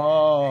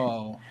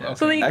 Oh. Okay.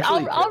 So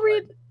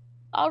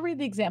I'll read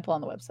the example on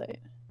the website.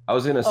 I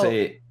was gonna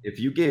say if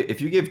you give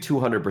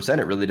 200%,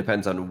 it really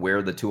depends on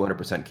where the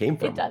 200% came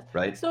from. It does.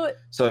 Right? So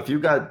if you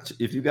got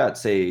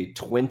say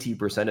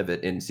 20% of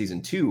it in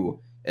season 2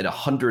 and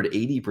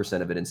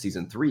 180% of it in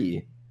season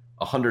 3,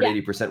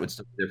 180% would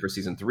still be there for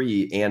season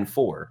 3 and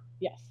 4.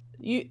 Yes.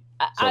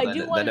 I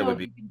do want to know if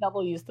you can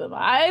double use them.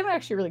 I'm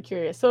actually really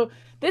curious. So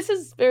this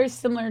is very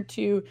similar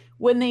to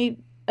when they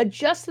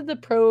adjusted the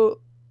pro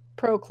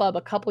club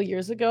a couple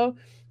years ago.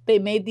 They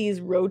made these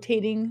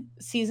rotating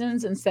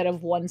seasons instead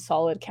of one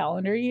solid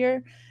calendar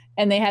year.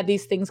 And they had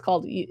these things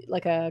called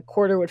like a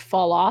quarter would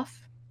fall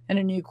off and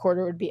a new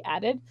quarter would be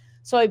added.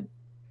 So I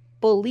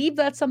believe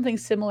that's something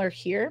similar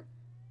here.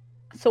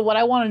 So what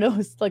I want to know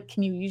is, like,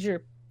 can you use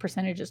your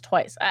percentages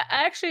twice? I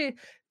actually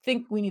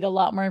think we need a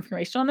lot more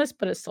information on this,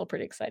 but it's still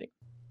pretty exciting.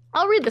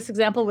 I'll read this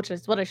example, which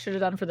is what I should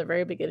have done for the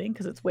very beginning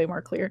because it's way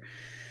more clear.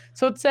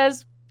 So it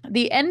says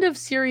the end of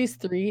Series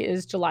 3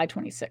 is July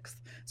 26th.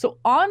 So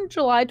on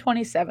July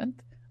 27th,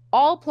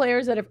 all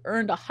players that have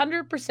earned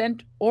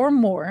 100% or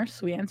more,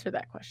 so we answered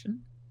that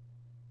question,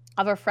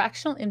 of a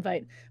fractional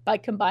invite by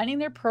combining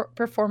their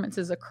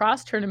performances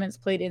across tournaments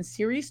played in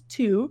Series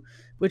 2,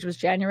 which was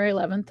January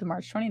 11th to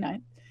March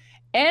 29th,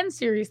 and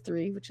Series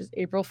 3, which is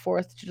April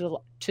 4th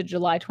to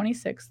July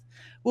 26th,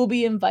 will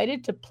be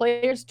invited to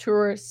Players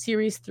Tour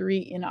Series 3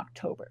 in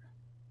October.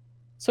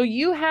 So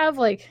you have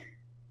like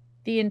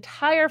the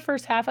entire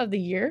first half of the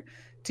year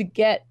to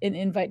get an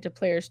invite to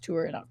Players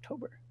Tour in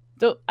October.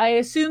 So I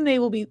assume that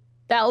will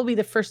be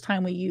the first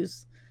time we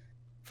use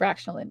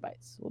fractional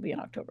invites, will be in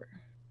October.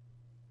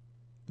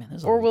 Man,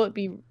 or will it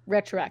be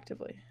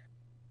retroactively?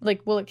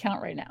 Like, will it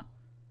count right now?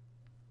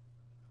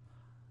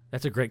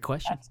 That's a great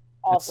question.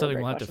 That's something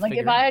we'll have to figure out. Like,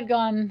 if I had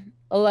gone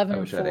 11-4, I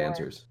wish I had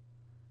answers.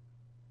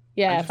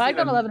 Yeah, if I had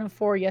gone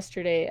 11-4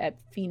 yesterday at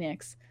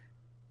Phoenix,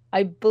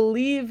 I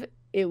believe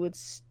it would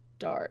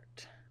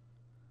start.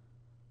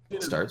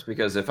 It starts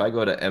because if I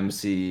go to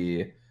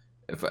MC,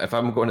 if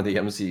I'm going to the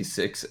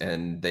MC6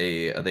 and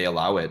they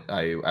allow it,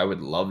 I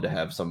would love to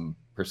have some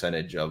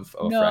percentage of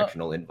a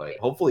fractional invite.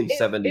 Hopefully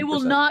 70%. It will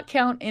not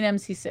count in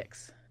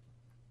MC6.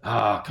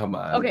 Ah, come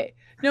on. Okay,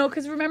 no,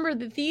 because remember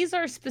that these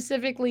are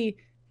specifically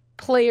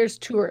Players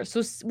Tour.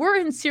 So we're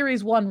in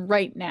Series 1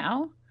 right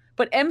now,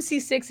 but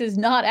MC6 is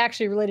not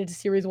actually related to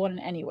Series 1 in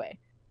any way.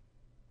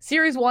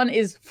 Series 1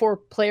 is for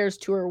Players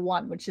Tour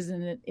 1, which is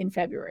in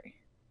February.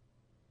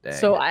 Dang.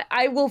 So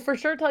I will for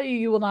sure tell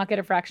you will not get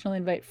a fractional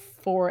invite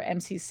for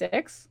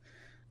MC6.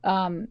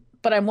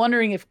 But I'm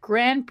wondering if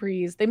Grand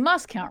Prix, they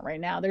must count right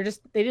now. They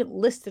didn't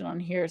list it on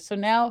here. So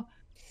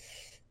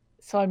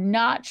I'm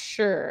not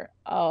sure.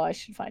 Oh, I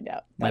should find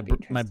out.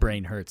 My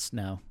brain hurts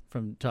now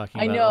from talking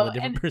I about know, all the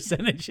different and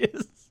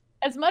percentages.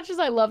 as much as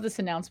I love this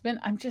announcement,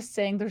 I'm just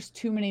saying there's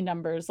too many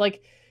numbers.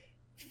 Like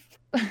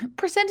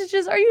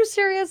percentages, are you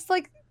serious?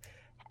 Like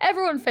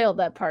everyone failed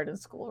that part in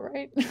school,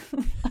 right?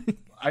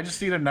 I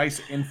just need a nice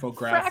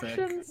infographic,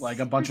 Fractions, like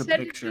a bunch of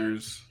percentages.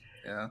 pictures.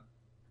 Yeah.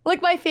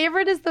 Like my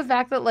favorite is the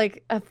fact that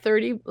like a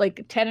 30,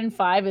 like 10 and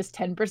 5 is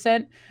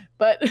 10%,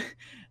 but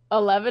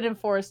 11 and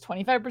 4 is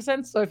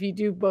 25%. So if you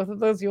do both of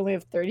those, you only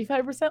have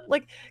 35%.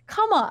 Like,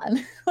 come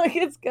on. Like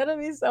it's gonna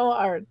be so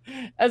hard.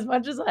 As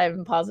much as I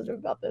am positive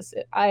about this,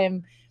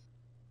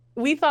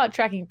 we thought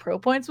tracking pro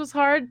points was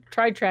hard.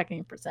 Try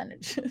tracking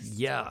percentages.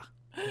 Yeah.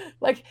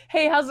 Like,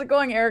 hey, how's it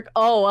going, Eric?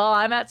 Oh, well,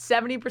 I'm at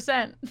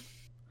 70%.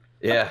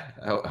 Yeah,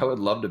 I would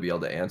love to be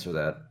able to answer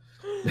that.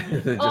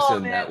 Just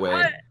in that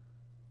way.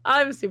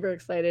 I'm super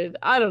excited.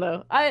 I don't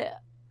know.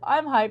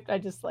 I'm hyped. I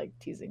just like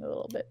teasing a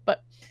little bit.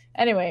 But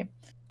anyway,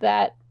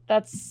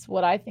 that's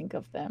what I think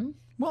of them.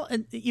 Well,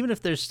 and even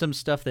if there's some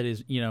stuff that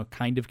is,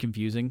 kind of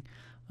confusing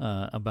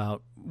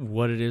about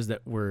what it is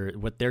that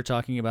what they're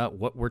talking about,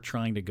 what we're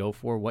trying to go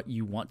for, what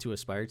you want to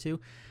aspire to,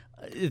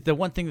 the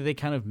one thing that they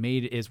kind of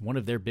made is one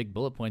of their big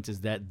bullet points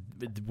is that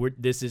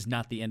this is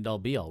not the end-all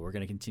be-all. We're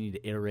going to continue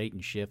to iterate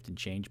and shift and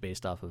change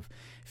based off of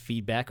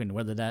feedback, and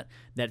whether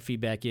that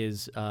feedback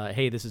is,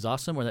 hey, this is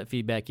awesome, or that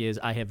feedback is,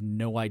 I have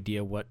no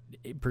idea what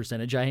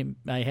percentage I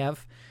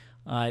have.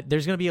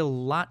 There's going to be a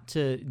lot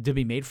to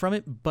be made from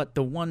it, but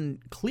the one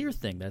clear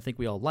thing that I think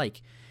we all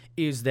like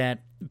is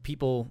that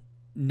people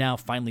now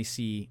finally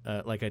see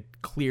like a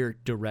clear,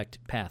 direct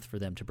path for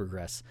them to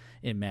progress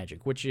in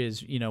Magic, which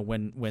is,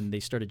 when they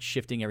started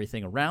shifting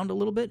everything around a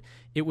little bit,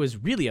 it was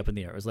really up in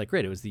the air. It was like,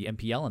 great, it was the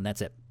MPL and that's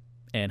it.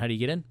 And how do you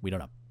get in? We don't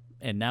know.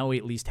 And now we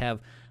at least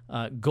have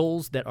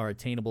goals that are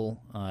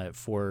attainable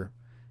for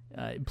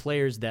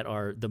players that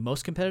are the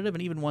most competitive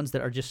and even ones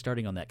that are just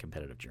starting on that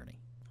competitive journey.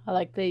 I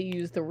like they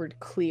use the word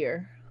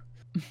clear,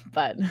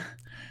 but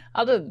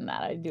other than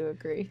that, I do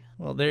agree.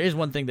 Well, there is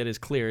one thing that is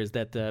clear is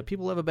that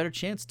people have a better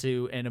chance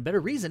to and a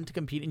better reason to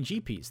compete in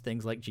GPs,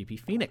 things like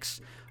GP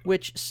Phoenix,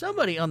 which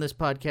somebody on this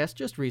podcast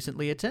just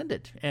recently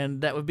attended,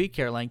 and that would be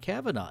Caroline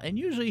Kavanaugh. And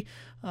usually,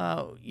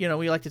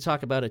 we like to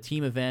talk about a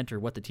team event or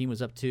what the team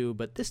was up to,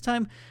 but this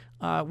time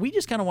we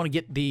just kind of want to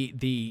get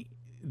the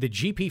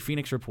GP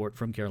Phoenix report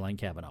from Caroline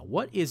Kavanaugh.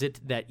 What is it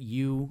that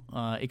you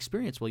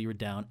experienced while you were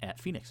down at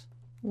Phoenix?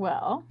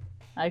 Well,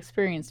 I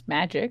experienced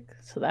Magic,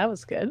 so that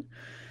was good.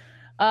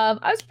 I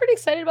was pretty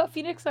excited about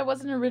Phoenix. I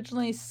wasn't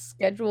originally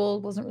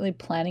scheduled, wasn't really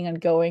planning on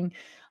going.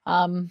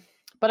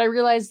 But I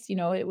realized,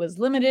 it was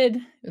limited.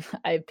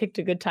 I picked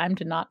a good time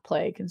to not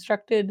play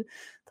Constructed.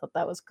 Thought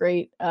that was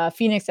great.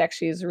 Phoenix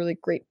actually is a really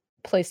great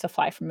place to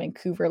fly from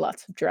Vancouver.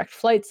 Lots of direct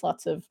flights,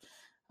 lots of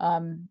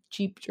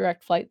cheap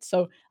direct flights.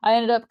 So I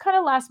ended up kind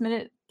of last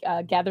minute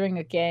gathering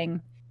a gang,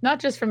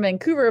 not just from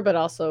Vancouver, but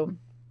also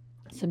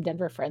some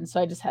Denver friends. So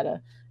I just had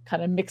a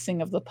kind of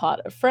mixing of the pot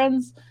of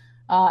friends.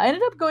 I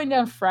ended up going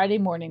down Friday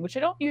morning, which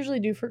I don't usually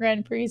do for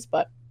Grand Prix,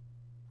 but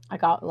I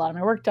got a lot of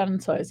my work done,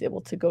 so I was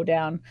able to go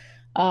down.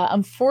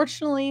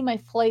 Unfortunately, my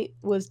flight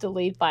was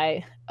delayed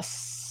by a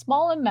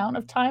small amount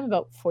of time,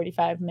 about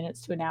 45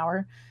 minutes to an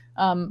hour,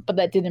 but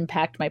that did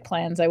impact my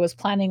plans. I was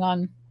planning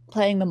on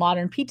playing the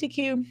Modern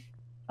PTQ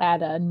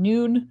at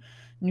noon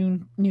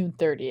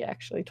 30,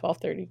 actually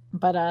 12:30.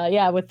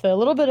 But with a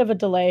little bit of a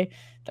delay,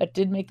 that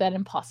did make that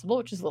impossible,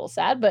 which is a little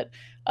sad. But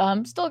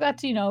still got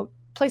to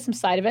play some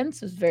side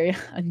events. It was very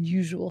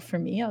unusual for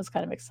me. I was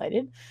kind of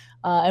excited.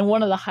 And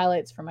one of the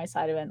highlights for my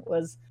side event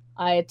was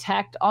I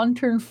attacked on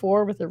turn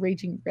 4 with a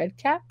Raging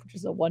Redcap, which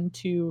is a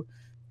 1/2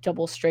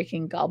 double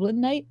striking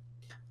Goblin Knight.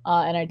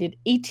 And I did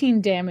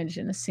 18 damage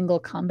in a single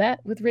combat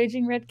with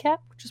Raging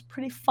Redcap, which is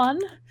pretty fun.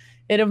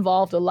 It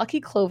involved a Lucky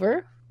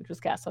Clover, which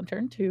was cast on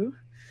turn 2,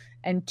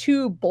 and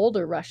 2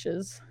 Boulder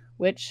Rushes,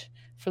 which,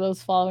 for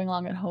those following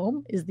along at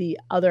home, is the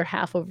other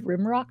half of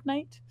Rimrock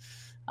Knight.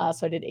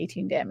 So I did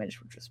 18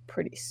 damage, which was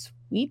pretty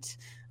sweet.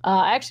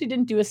 I actually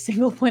didn't do a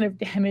single point of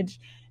damage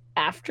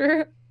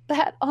after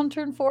that on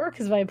turn 4,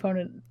 because my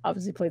opponent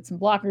obviously played some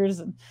blockers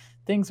and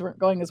things weren't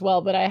going as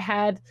well. But I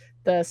had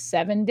the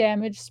 7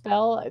 damage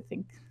spell. I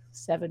think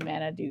 7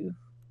 mana do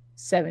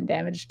 7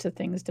 damage to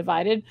things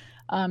divided.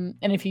 And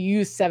if you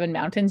use 7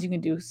 mountains, you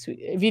can do,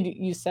 if you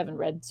use 7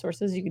 red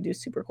sources, you can do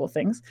super cool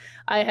things.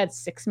 I had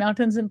 6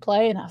 mountains in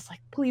play, and I was like,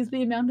 please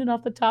be a mountain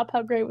off the top.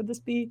 How great would this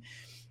be?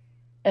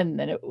 And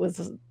then it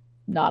was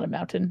not a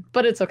mountain,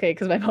 but it's okay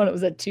because my opponent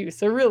was at 2.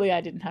 So really,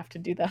 I didn't have to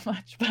do that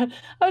much, but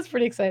I was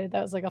pretty excited.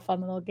 That was like a fun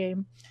little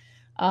game.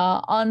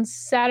 On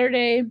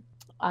Saturday,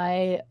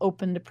 I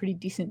opened a pretty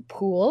decent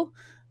pool.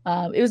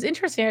 It was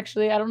interesting,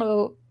 actually. I don't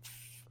know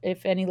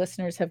if any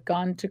listeners have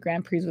gone to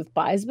Grand Prix with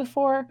buys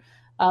before,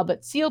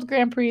 but sealed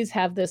Grand Prix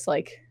have this,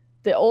 like,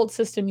 the old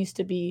system used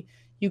to be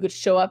you could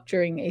show up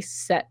during a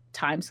set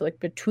time. So like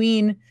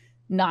between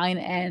 9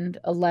 and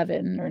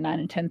 11 or 9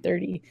 and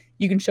 10:30,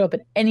 you can show up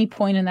at any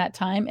point in that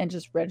time and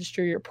just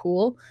register your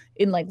pool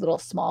in like little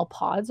small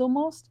pods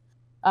almost.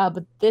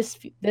 But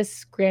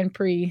this Grand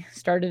Prix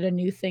started a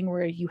new thing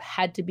where you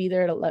had to be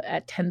there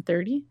at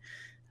 10:30.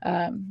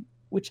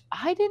 which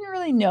I didn't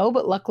really know,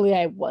 but luckily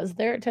I was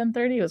there at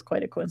 10:30. It was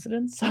quite a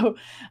coincidence. So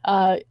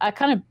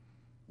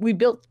we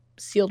built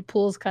sealed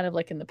pools kind of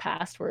like in the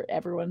past where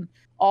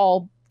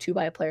all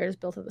 2x players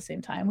built at the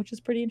same time, which is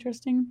pretty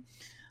interesting.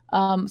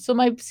 So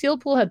my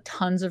sealed pool had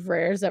tons of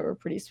rares that were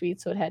pretty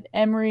sweet. So it had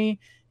Emery,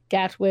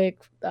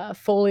 Gatwick,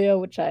 Folio,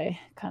 which I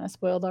kind of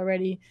spoiled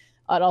already.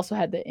 It also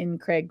had the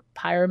Increg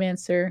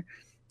Pyromancer.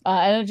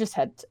 And it just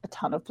had a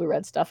ton of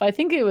blue-red stuff. I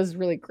think it was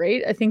really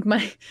great. I think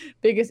my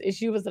biggest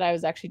issue was that I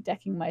was actually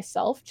decking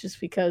myself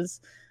just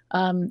because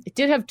it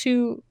did have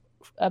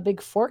a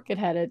big fork. It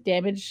had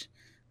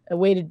a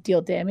way to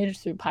deal damage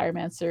through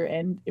Pyromancer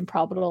and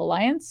Improbable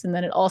Alliance. And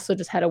then it also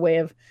just had a way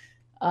of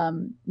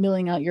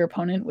milling out your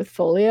opponent with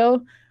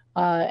Folio.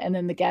 And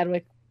then the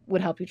Gadwick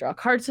would help you draw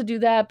cards to do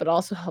that, but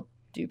also help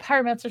do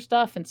Pyromancer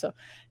stuff. And so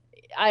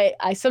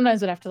I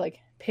sometimes would have to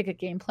like pick a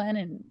game plan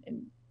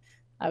and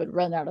I would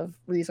run out of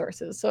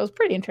resources. So it was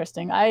pretty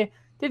interesting. I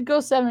did go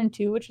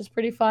 7-2, which was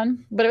pretty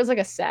fun, but it was like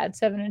a sad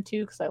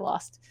 7-2 because I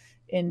lost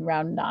in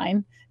round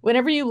 9.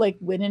 Whenever you like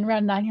win in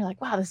round 9, you're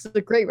like, wow, this is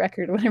a great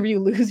record. Whenever you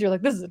lose, you're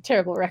like, this is a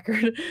terrible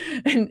record.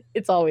 And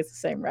it's always the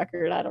same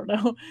record. I don't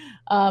know.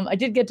 I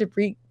did get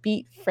to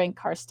beat Frank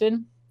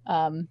Karsten.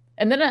 And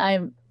then I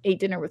ate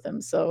dinner with him.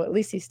 So at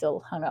least he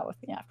still hung out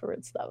with me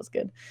afterwards. So that was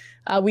good.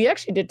 We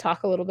actually did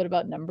talk a little bit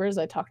about numbers.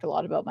 I talked a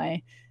lot about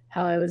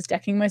how I was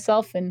decking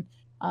myself. And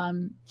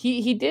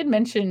he did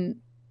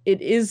mention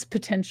it is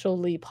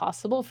potentially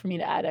possible for me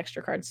to add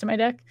extra cards to my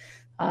deck.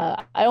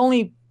 I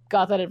only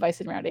got that advice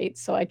in round 8,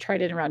 so I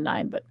tried it in round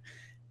 9, but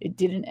it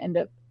didn't end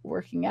up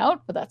working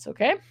out, but that's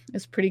okay.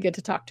 It's pretty good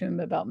to talk to him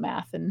about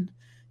math and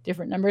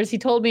different numbers. He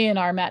told me in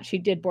our match he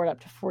did board up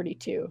to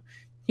 42.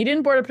 He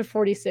didn't board up to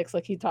 46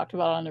 like he talked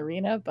about on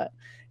Arena, but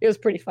it was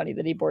pretty funny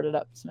that he boarded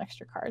up some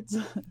extra cards.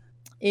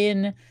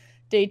 In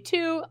day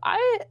 2,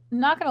 I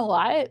not gonna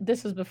lie,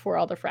 this was before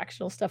all the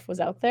fractional stuff was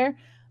out there.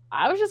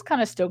 I was just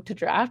kind of stoked to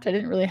draft. I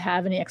didn't really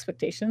have any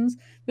expectations.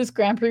 This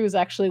Grand Prix was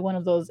actually one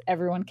of those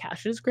everyone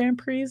cashes Grand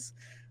Prix.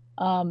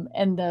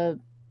 And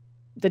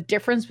the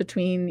difference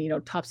between,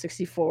 top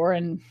 64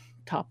 and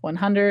top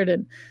 100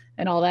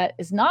 and all that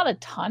is not a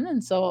ton.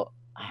 And so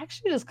I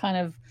actually just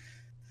I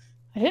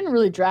didn't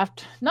really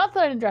draft, not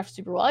that I didn't draft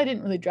super well. I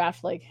didn't really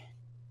draft like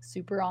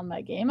super on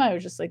my game. I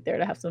was just like there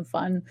to have some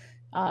fun.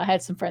 I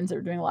had some friends that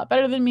were doing a lot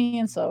better than me.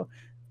 And so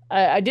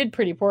I did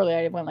pretty poorly.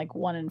 I went like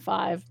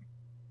 1-5,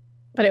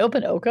 but I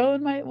opened Oko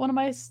in one of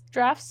my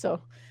drafts.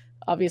 So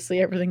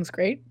obviously everything's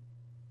great.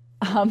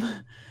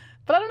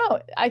 But I don't know.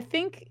 I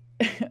think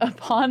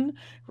upon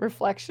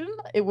reflection,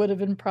 it would have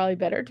been probably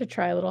better to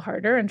try a little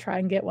harder and try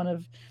and get one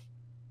of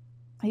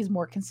these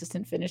more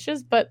consistent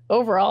finishes. But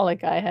overall,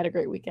 like I had a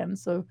great weekend,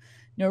 so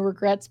no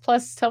regrets.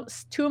 Plus,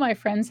 2 of my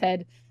friends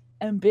had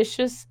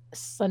ambitious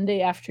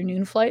Sunday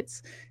afternoon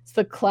flights. It's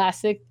the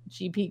classic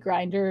GP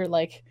grinder.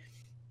 Like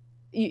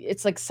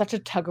it's like such a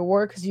tug of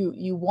war because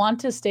you want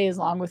to stay as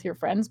long with your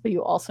friends, but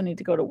you also need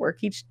to go to work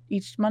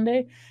each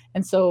Monday.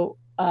 And so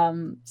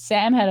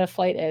Sam had a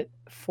flight at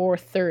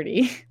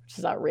 4:30, which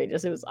is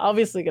outrageous. It was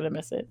obviously going to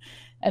miss it.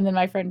 And then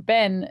my friend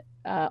Ben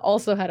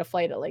also had a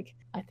flight at like,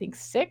 I think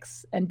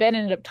 6. And Ben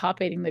ended up top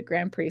 8ing the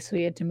Grand Prix, so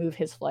he had to move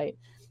his flight.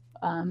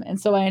 And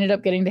so I ended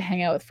up getting to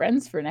hang out with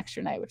friends for an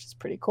extra night, which is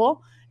pretty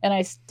cool. And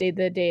I stayed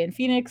the day in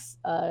Phoenix,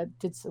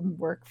 did some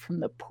work from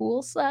the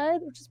pool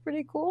side, which is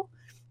pretty cool.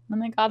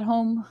 And then got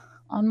home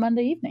on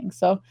Monday evening.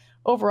 So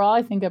overall,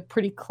 I think a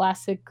pretty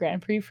classic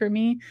Grand Prix for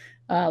me,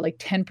 like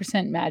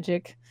 10%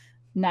 Magic,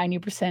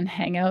 90%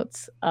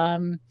 Hangouts.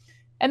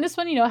 And this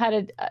one,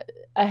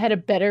 I had a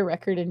better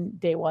record in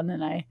day 1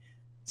 than I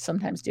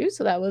sometimes do.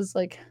 So that was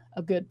like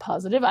a good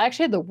positive. I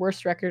actually had the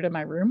worst record in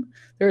my room.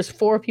 There was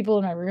 4 people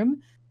in my room,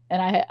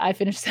 and I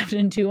finished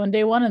 7-2 on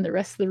day 1, and the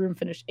rest of the room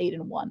finished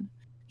 8-1,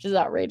 which is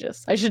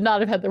outrageous. I should not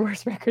have had the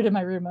worst record in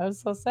my room. I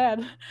was so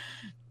sad.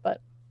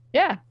 But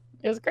yeah,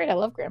 it was great. I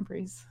love Grand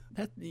Prix.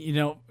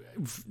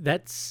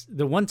 That's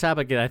the one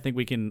topic that I think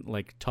we can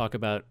like talk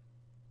about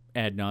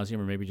ad nauseum,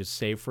 or maybe just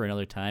save for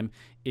another time,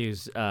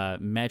 is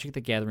Magic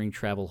the Gathering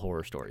travel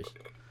horror stories.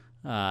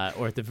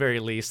 Or at the very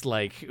least,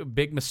 like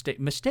big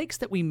mistakes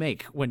that we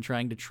make when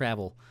trying to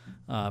travel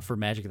for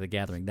Magic the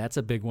Gathering. That's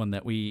a big one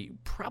that we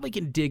probably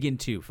can dig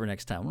into for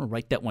next time. I'm going to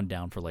write that one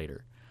down for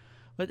later.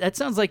 But that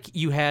sounds like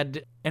you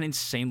had an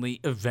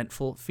insanely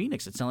eventful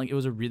Phoenix. It sounded like it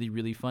was a really,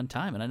 really fun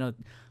time. And I know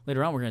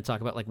later on we're going to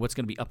talk about like what's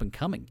going to be up and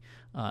coming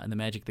in the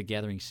Magic the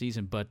Gathering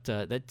season. But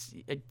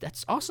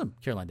that's awesome,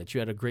 Caroline, that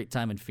you had a great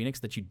time in Phoenix,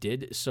 that you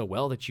did so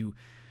well,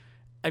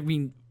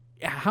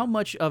 how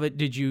much of it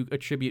did you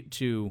attribute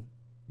to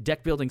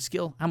deck building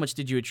skill? How much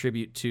did you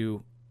attribute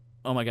to,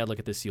 oh my God, look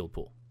at this sealed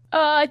pool?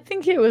 I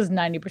think it was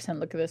 90%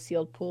 look at the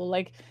sealed pool.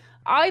 Like,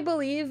 I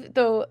believe,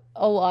 though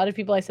a lot of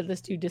people I said this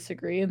to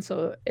disagree, and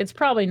so it's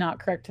probably not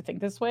correct to think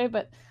this way,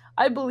 but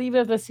I believe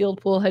if the sealed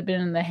pool had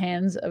been in the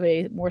hands of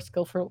a more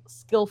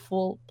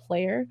skillful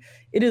player,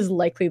 it is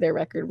likely their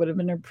record would have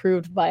been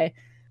improved by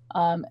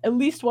at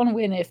least 1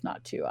 win, if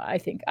not 2. I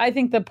think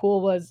the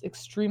pool was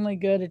extremely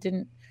good. It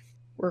didn't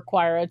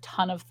require a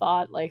ton of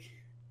thought. Like,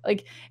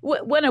 like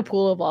when a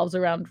pool evolves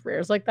around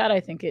rares like that, I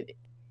think it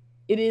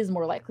is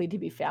more likely to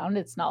be found.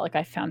 It's not like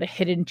I found a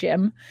hidden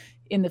gem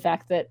in the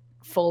fact that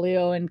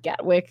Folio and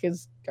Gatwick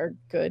are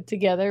good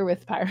together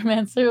with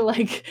Pyromancer.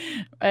 Like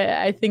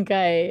I think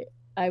I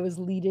was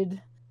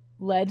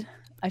led,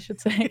 I should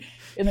say,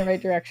 in the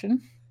right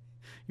direction.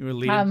 You were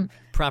leading.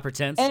 Proper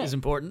tense is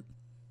important.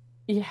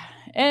 Yeah,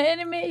 and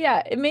it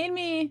made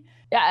me.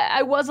 Yeah,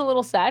 I was a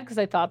little sad because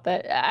I thought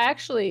that I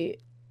actually,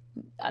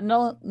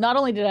 not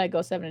only did I go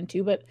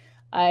 7-2, but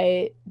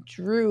I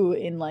drew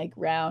in like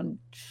round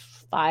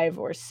 5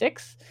 or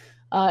 6,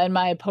 and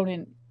my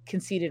opponent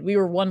conceded. We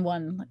were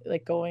 1-1,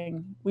 like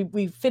going.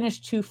 We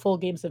finished 2 full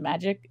games of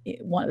Magic,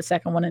 the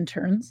second one in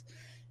turns,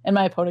 and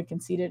my opponent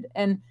conceded.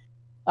 And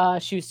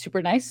she was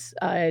super nice.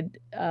 We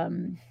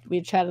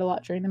had chatted a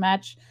lot during the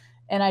match,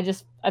 and I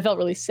felt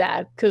really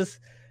sad because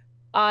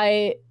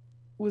I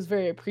was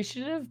very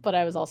appreciative, but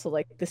I was also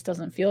like, this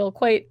doesn't feel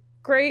quite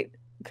great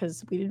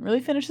because we didn't really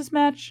finish this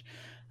match.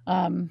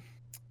 And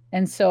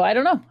so I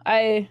don't know.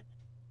 I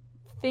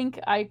think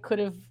I could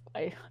have.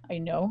 I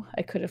know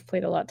I could have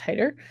played a lot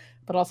tighter,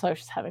 but also I was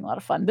just having a lot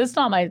of fun. This is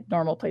not my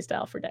normal play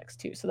style for decks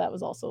too, so that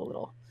was also a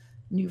little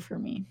new for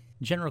me.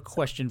 General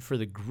question for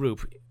the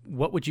group: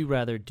 what would you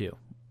rather do?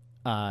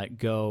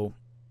 Go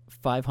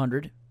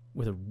 500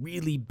 with a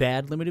really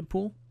bad limited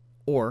pool,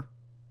 or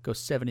go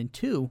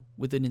 7-2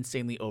 with an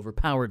insanely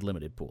overpowered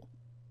limited pool?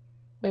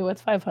 Wait, what's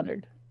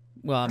 500?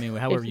 Well, I mean,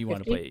 however 50-50? You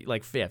want to play,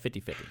 like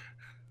 50-50.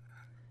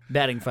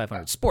 Batting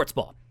 500, sports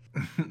ball.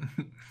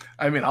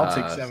 I mean, I'll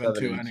take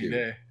 7-2 any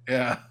day.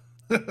 Yeah.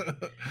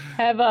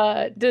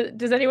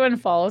 Does anyone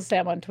follow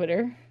Sam on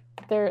Twitter?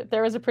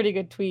 There was a pretty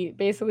good tweet.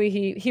 Basically,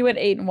 he went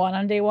 8-1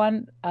 on day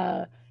one,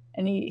 and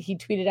he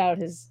tweeted out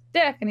his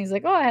deck, and he's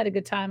like, "Oh, I had a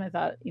good time. I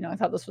thought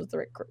this was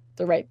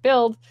the right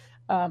build.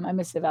 I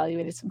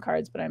misevaluated some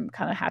cards, but I'm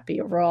kind of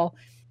happy overall."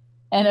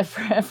 And a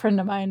friend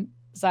of mine,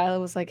 Zyla,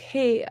 was like,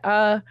 "Hey,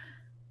 I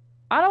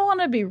don't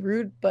want to be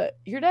rude, but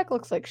your deck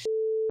looks like shit."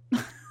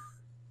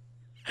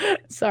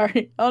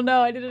 Sorry. Oh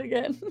no, I did it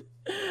again.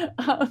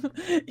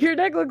 Your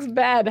deck looks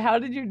bad. How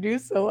did you do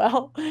so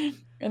well?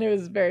 And it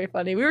was very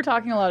funny. We were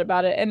talking a lot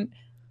about it, and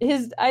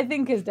I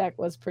think his deck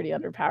was pretty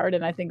underpowered,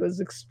 and I think it was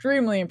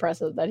extremely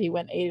impressive that he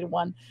went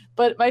 8-1.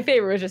 But my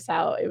favorite was just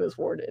how it was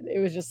worded. It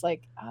was just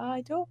like,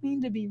 I don't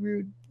mean to be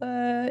rude,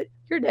 but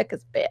your deck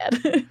is bad.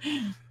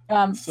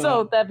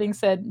 So that being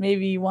said,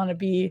 maybe you want to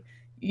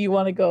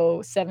go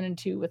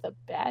 7-2 with a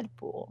bad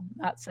pool,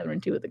 not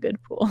 7-2 with a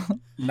good pool.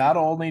 Not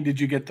only did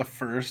you get the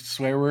first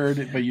swear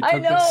word, but you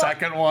took the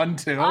second one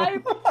too. I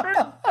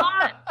forgot.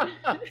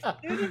 As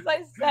soon as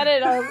I said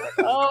it, I was like,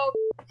 oh.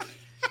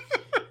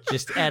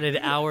 Just added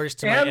hours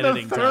to my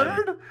editing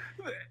time.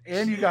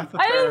 And you got the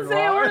I third didn't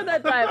say a one. word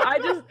that time.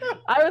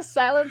 I was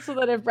silent so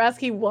that if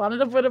Brasky wanted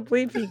to put a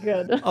bleep, he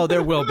could. Oh,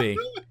 there will be.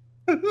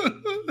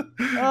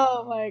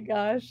 Oh my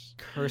gosh.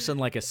 Cursing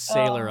like a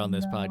sailor on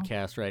this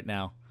podcast right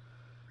now.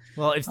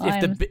 Well, if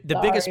the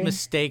biggest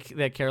mistake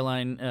that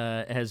Caroline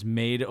has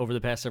made over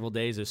the past several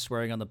days is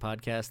swearing on the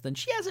podcast, then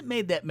she hasn't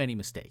made that many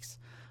mistakes.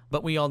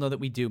 But we all know that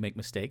we do make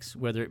mistakes,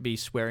 whether it be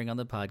swearing on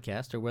the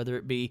podcast or whether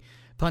it be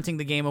punting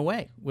the game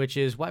away, which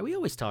is why we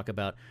always talk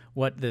about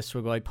what the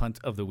Swagoi punt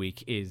of the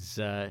week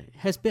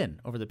has been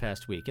over the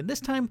past week. And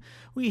this time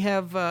we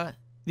have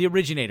the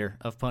originator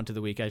of punt of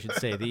the week, I should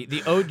say,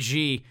 the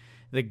OG,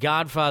 the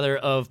godfather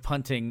of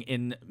punting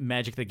in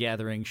Magic the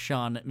Gathering,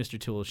 Sean, Mr.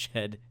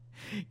 Toolshed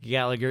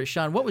Gallagher.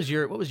 Sean, what was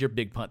your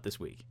big punt this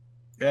week?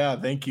 Yeah,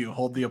 thank you.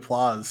 Hold the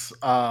applause.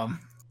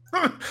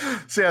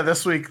 So yeah,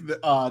 this week, 2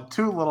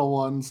 little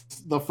ones.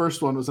 The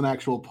first one was an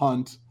actual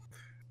punt.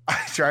 I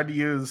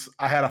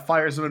had a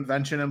Fires of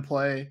Invention in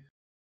play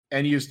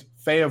and used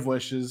Fae of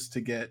Wishes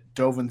to get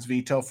Dovin's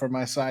Veto for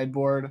my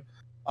sideboard.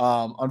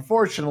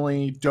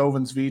 Unfortunately,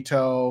 Dovin's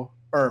Veto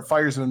or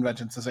Fires of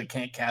Invention says I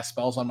can't cast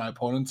spells on my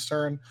opponent's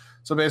turn.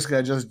 So basically,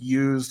 I just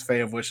used Fae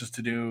of Wishes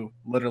to do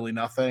literally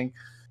nothing.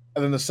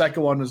 And then the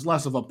second one was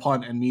less of a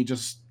punt and me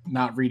just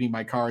not reading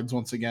my cards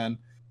once again.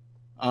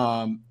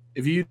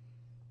 If you know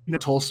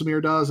what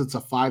Tolsimir does, it's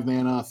a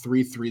 5-mana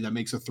 3/3 that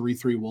makes a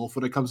 3/3 wolf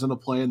when it comes into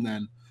play, and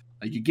then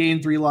you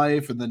gain 3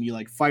 life, and then you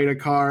fight a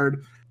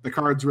card. The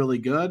card's really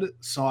good.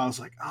 So I was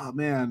like, oh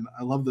man,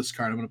 I love this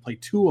card. I'm going to play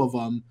 2 of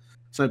them.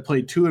 So I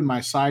played 2 in my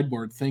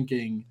sideboard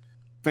thinking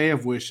Fae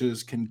of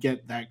Wishes can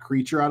get that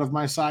creature out of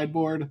my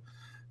sideboard.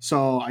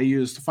 So I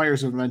used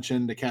Fires of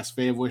Invention to cast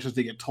Fae of Wishes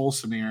to get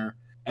Tolsimir,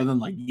 and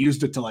then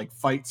used it to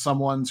fight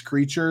someone's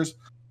creatures.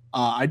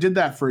 I did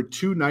that for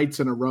 2 nights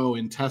in a row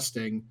in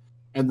testing.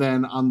 And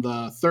then on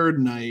the 3rd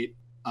night,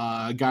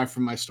 a guy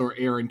from my store,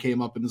 Aaron,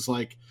 came up and was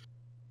like,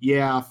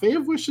 yeah, Fae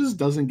of Wishes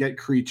doesn't get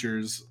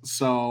creatures.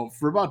 So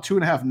for about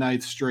 2.5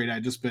 nights straight,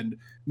 I'd just been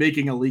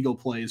making illegal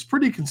plays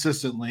pretty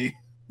consistently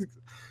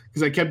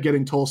because I kept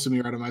getting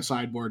Tolsimir out of my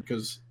sideboard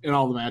because in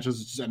all the matches,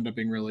 it just ended up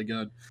being really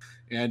good.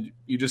 And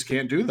you just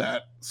can't do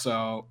that.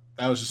 So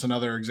that was just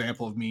another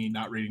example of me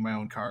not reading my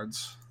own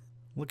cards.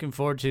 Looking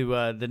forward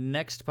to the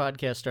next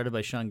podcast started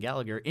by Sean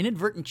Gallagher,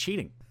 Inadvertent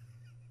Cheating.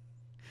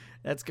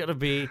 That's gonna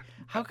be.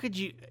 How could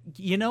you?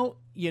 You know.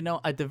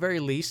 At the very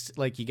least,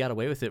 like you got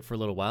away with it for a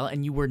little while,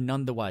 and you were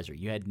none the wiser.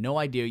 You had no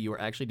idea you were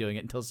actually doing it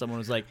until someone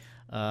was like,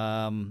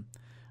 I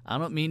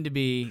don't mean to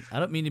be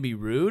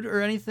rude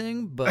or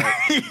anything, but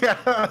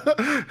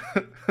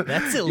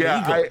that's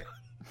illegal.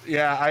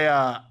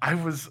 I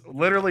was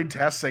literally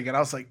testing, and I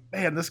was like,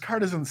 man, this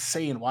card is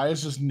insane. Why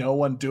is just no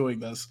one doing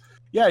this?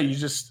 Yeah,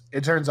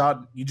 it turns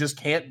out you just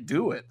can't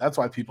do it. That's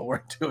why people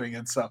weren't doing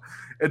it. So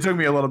it took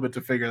me a little bit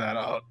to figure that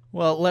out.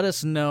 Well, let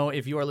us know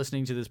if you are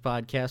listening to this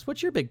podcast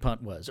what your big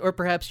punt was, or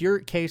perhaps your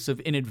case of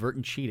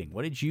inadvertent cheating.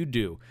 What did you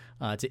do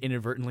to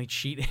inadvertently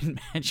cheat in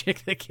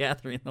Magic the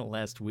Gathering in the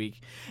last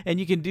week? And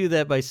you can do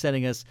that by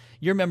sending us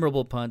your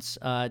memorable punts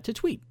to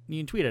tweet. You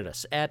can tweet at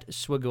us at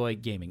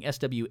Swagoi Gaming,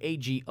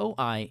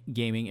 SWAGOI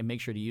Gaming, and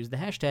make sure to use the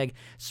hashtag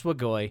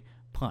Swagoi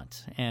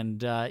Punt. And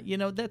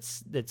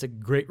that's a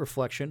great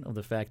reflection of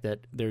the fact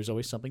that there's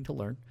always something to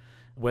learn,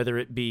 whether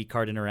it be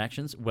card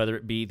interactions, whether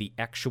it be the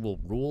actual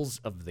rules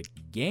of the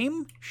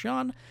game.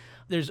 Sean,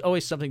 there's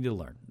always something to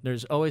learn.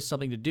 There's always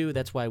something to do.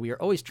 That's why we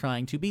are always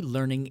trying to be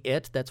learning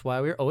it. That's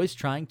why we're always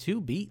trying to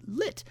be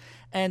lit.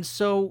 And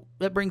so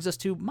that brings us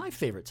to my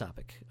favorite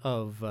topic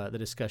of the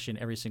discussion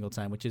every single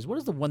time, which is, what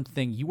is the one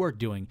thing you are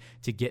doing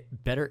to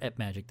get better at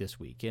Magic this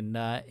week? And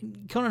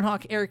Conan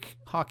Hawk, Eric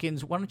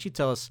Hawkins, why don't you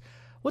tell us,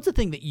 what's the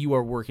thing that you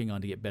are working on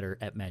to get better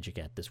at Magic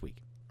at this week?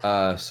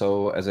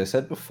 So as I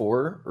said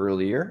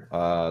earlier,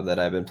 that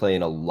I've been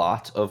playing a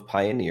lot of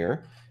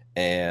Pioneer,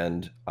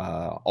 and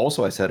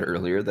also I said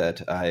earlier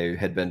that I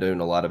had been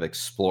doing a lot of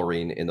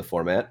exploring in the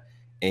format.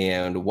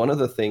 And one of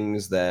the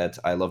things that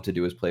I love to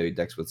do is play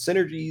decks with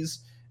synergies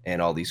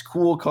and all these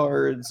cool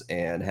cards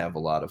and have a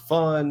lot of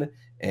fun.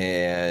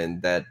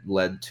 And that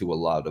led to a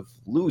lot of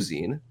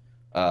losing.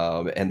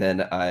 And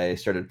then I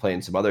started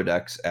playing some other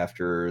decks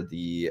after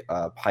the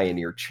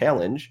Pioneer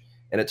Challenge.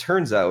 And it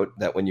turns out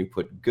that when you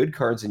put good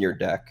cards in your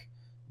deck,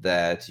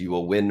 that you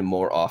will win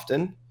more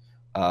often.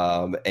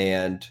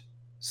 And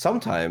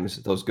sometimes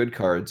those good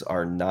cards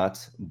are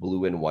not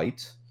blue and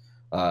white,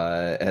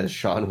 as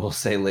Sean will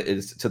say,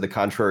 is to the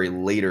contrary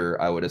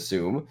later, I would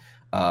assume.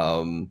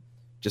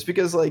 Just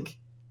because, like,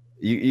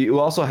 you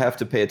also have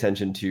to pay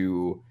attention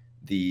to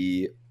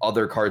the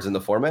other cards in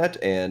the format,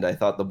 and I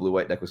thought the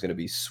blue-white deck was going to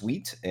be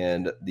sweet,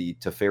 and the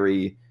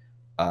Teferi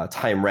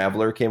Time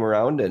Raveler came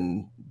around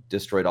and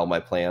destroyed all my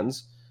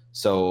plans.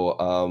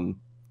 So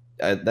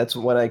that's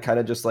when I kind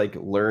of just like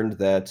learned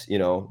that,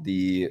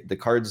 the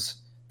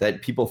cards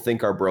that people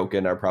think are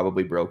broken are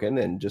probably broken,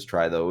 and just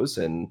try those,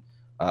 and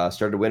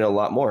started winning a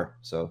lot more.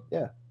 So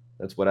yeah,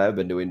 that's what I've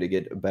been doing to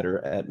get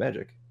better at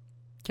Magic.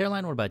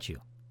 Caroline, what about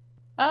you?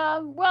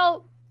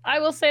 Well, I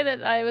will say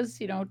that I was,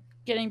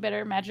 getting better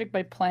at Magic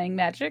by playing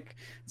Magic.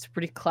 It's a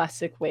pretty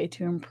classic way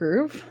to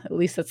improve. At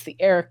least that's the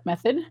Eric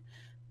method.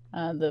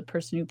 The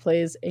person who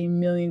plays 1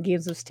 million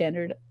games of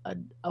Standard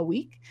a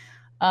week.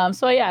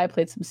 So yeah, I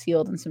played some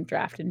Sealed and some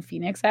Draft in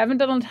Phoenix. I haven't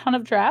done a ton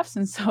of drafts,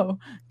 and so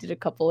did a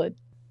couple at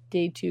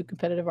Day 2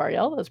 competitive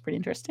RL. That was pretty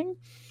interesting.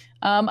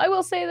 I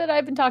will say that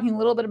I've been talking a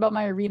little bit about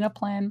my Arena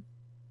plan.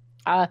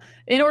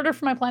 In order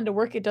for my plan to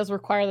work, it does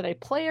require that I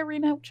play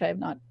Arena, which I have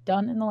not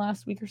done in the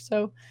last week or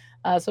so.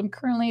 So I'm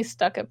currently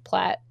stuck at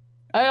Plat.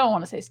 I don't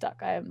want to say stuck.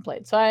 I haven't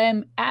played. So I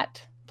am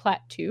at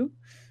Plat 2.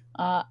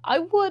 I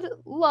would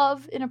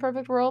love, in a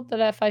perfect world, that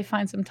if I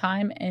find some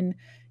time and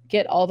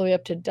get all the way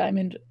up to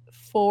Diamond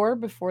 4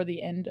 before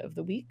the end of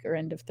the week, or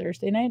end of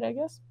Thursday night, I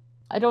guess.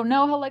 I don't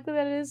know how likely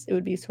that is. It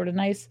would be sort of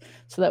nice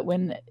so that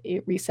when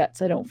it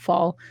resets, I don't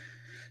fall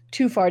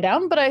too far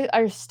down. But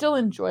I still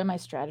enjoy my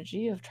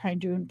strategy of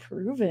trying to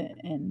improve it.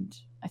 And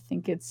I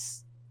think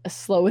it's a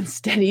slow and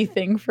steady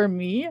thing for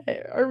me.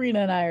 Arena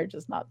and I are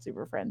just not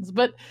super friends.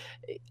 But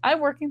I'm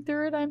working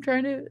through it. I'm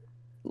trying to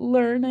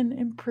learn and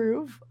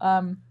improve.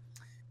 And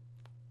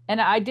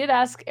I did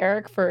ask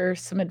Eric for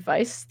some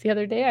advice the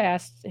other day. I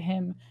asked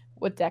him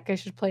what deck I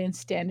should play in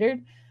Standard.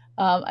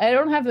 I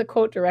don't have the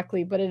quote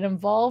directly, but it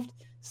involved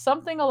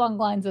something along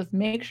the lines of,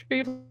 make sure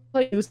you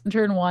play loose on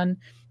turn 1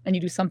 and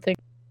you do something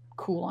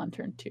cool on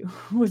turn 2,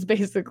 was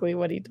basically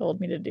what he told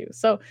me to do.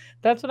 So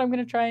that's what I'm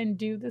going to try and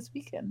do this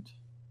weekend.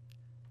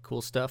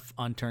 Cool stuff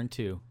on turn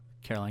 2.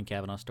 Caroline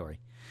Cavanaugh story.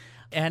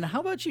 And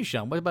how about you,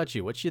 Sean? What about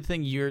you? What's your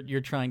thing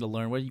you're trying to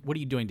learn? What are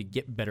you doing to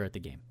get better at the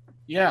game?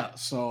 Yeah,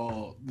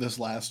 so this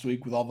last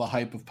week with all the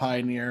hype of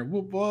Pioneer,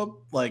 whoop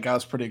whoop, like I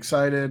was pretty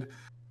excited.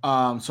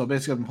 So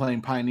basically I've been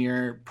playing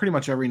Pioneer pretty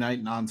much every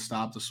night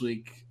nonstop this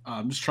week.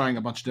 Just trying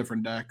a bunch of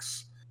different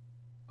decks.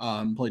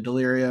 Played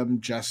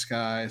Delirium,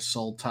 Jeskai,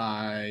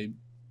 Sultai.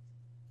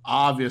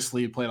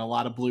 Obviously played a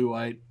lot of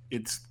blue-white.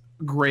 It's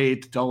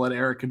great. Don't let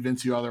Eric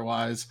convince you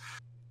otherwise.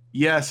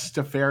 Yes,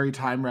 Teferi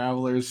Time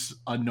Raveler's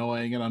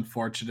annoying and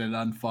unfortunate and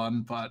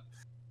unfun, but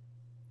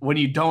when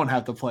you don't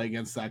have to play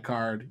against that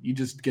card, you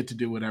just get to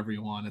do whatever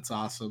you want. It's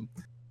awesome.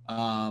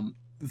 I've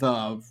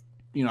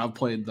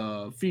played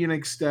the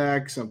Phoenix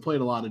decks. I've played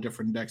a lot of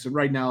different decks, and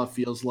right now it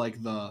feels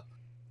like the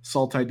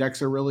Sultai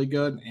decks are really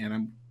good, and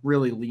I'm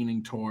really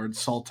leaning towards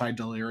Sultai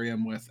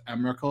Delirium with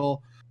Emrakul.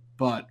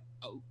 But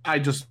I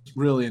just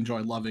really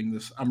enjoy loving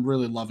this. I'm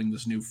really loving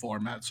this new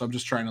format. So I'm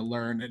just trying to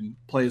learn and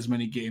play as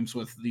many games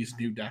with these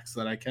new decks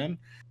that I can.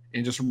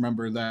 And just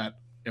remember that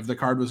if the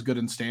card was good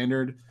in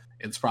Standard,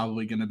 it's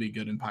probably going to be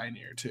good in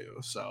Pioneer too.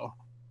 So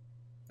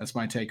that's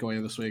my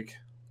takeaway this week.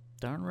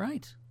 Darn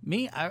right.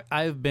 Me,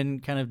 I've been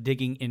kind of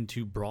digging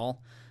into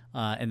Brawl.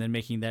 And then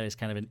making that as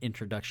kind of an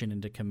introduction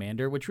into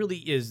Commander, which really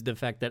is the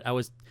fact that I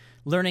was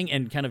learning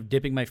and kind of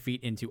dipping my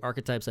feet into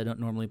archetypes I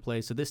don't normally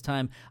play. So this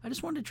time, I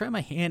just wanted to try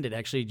my hand at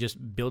actually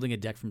just building a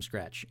deck from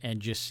scratch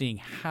and just seeing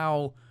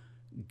how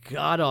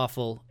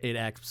god-awful it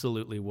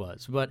absolutely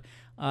was. But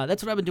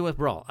that's what I've been doing with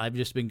Brawl. I've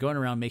just been going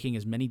around making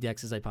as many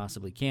decks as I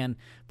possibly can,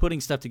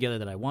 putting stuff together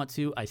that I want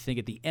to. I think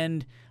at the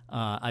end,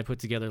 I put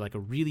together like a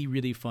really,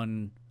 really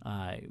fun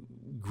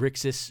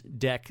Grixis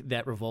deck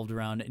that revolved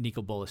around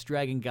Nicol Bolas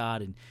Dragon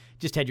God and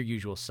just had your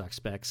usual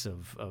suspects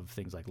of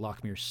things like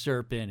Lochmere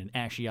Serpent and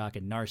Ashiok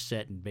and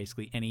Narset and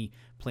basically any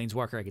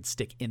Planeswalker I could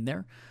stick in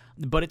there.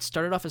 But it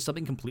started off as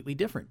something completely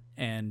different.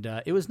 And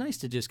it was nice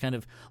to just kind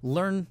of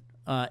learn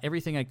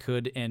everything I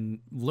could and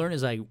learn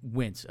as I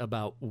went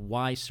about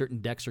why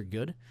certain decks are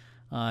good,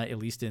 at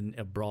least in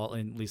a Brawl,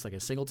 at least like a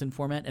singleton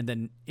format, and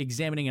then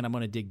examining, and I'm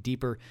going to dig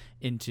deeper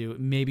into,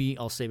 maybe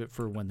I'll save it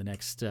for when the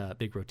next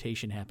big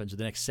rotation happens or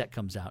the next set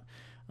comes out.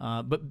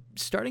 But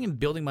starting and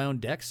building my own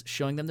decks,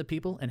 showing them to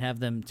people and have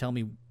them tell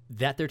me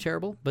that they're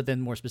terrible, but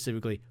then more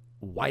specifically,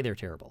 why they're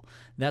terrible.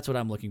 That's what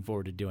I'm looking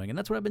forward to doing, and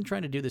that's what I've been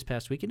trying to do this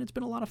past week, and it's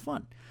been a lot of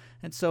fun.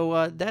 And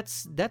so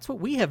that's what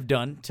we have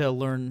done to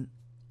learn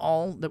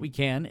all that we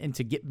can and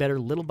to get better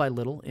little by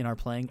little in our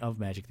playing of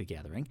Magic the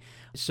Gathering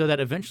so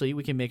that eventually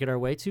we can make it our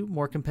way to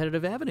more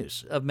competitive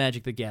avenues of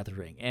Magic the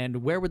Gathering.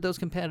 And where would those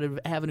competitive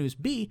avenues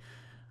be?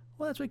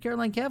 Well, that's why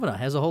Caroline Kavanagh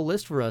has a whole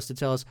list for us to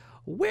tell us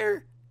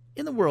where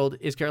in the world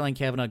is Caroline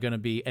Kavanagh going to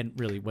be and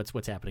really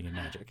what's happening in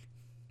Magic.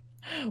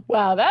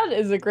 Wow, that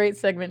is a great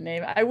segment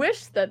name. I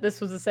wish that this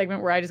was a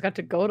segment where I just got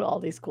to go to all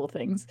these cool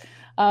things.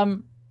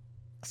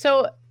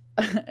 So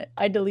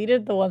I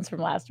deleted the ones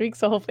from last week,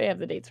 so hopefully I have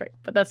the dates right,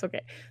 but that's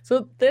okay.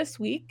 So this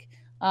week,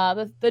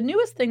 the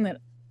newest thing that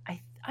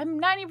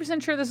I'm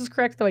 90% sure this is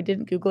correct, though I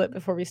didn't Google it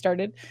before we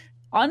started.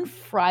 On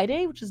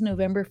Friday, which is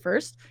November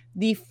 1st,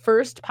 the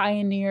first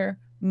Pioneer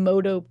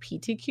Moto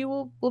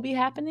PTQ will be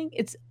happening.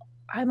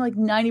 I'm like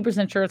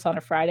 90% sure it's on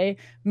a Friday,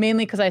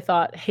 mainly because I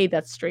thought, hey,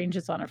 that's strange,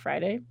 it's on a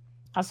Friday.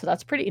 So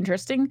that's pretty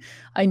interesting.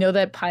 I know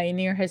that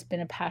Pioneer has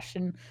been a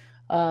passion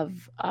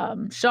of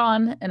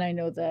Sean, and I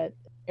know that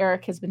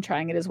Eric has been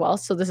trying it as well.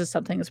 So this is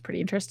something that's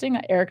pretty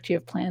interesting. Eric, do you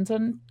have plans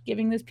on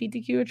giving this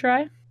PTQ a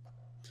try?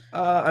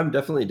 I'm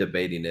definitely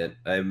debating it.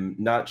 I'm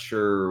not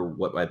sure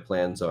what my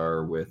plans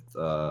are with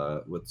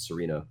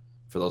Serena.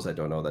 For those that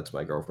don't know, that's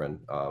my girlfriend.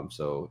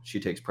 So she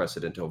takes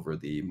precedent over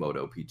the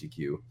Moto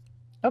PTQ.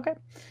 Okay.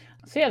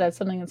 So yeah, that's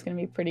something that's going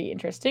to be pretty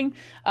interesting.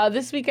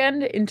 This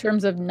weekend, in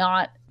terms of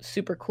not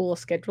super cool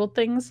scheduled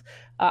things,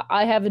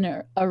 I have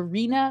an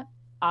arena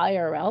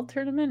IRL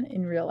tournament,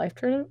 in real life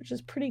tournament, which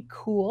is pretty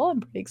cool. I'm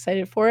pretty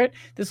excited for it.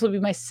 This will be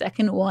my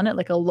second one at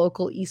like a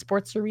local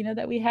esports arena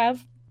that we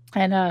have.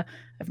 And I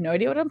have no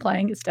idea what I'm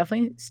playing. It's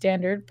definitely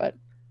Standard, but...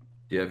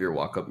 Do you have your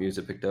walk-up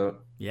music picked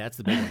out? Yeah, it's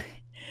the big one.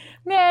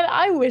 Man,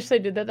 I wish I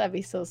did that. That'd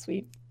be so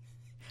sweet.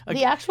 Okay.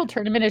 The actual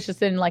tournament is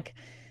just in like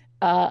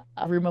a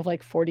room of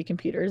like 40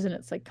 computers, and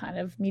it's like kind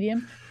of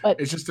medium. But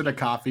it's just in a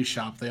coffee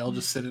shop. They all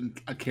just sit in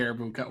a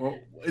Caribou.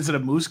 Is it a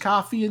Moose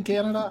Coffee in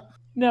Canada?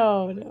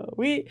 No.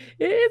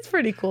 It's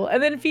pretty cool.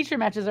 And then feature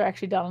matches are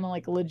actually done on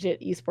like a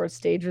legit esports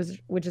stage,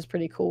 which is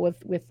pretty cool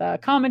with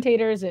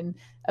commentators and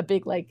a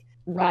big like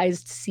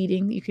raised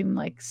seating you can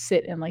like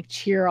sit and like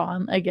cheer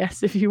on, I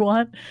guess, if you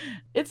want.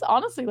 It's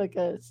honestly like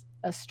a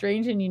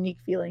strange and unique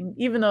feeling,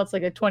 even though it's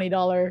like a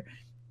 $20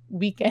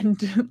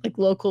 weekend like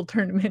local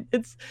tournament.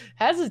 It's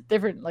has a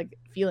different like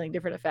feeling,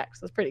 different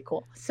effects. It's pretty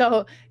cool.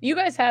 So you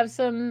guys have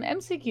some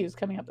MCQs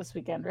coming up this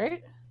weekend,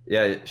 right?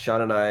 Yeah,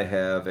 Sean and I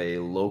have a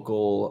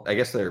local, I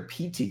guess they're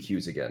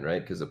PTQs again, right?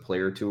 Because a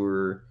player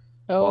tour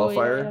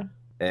qualifier.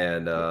 Yeah.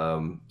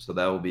 And so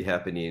that will be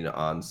happening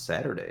on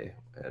Saturday,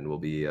 and we'll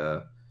be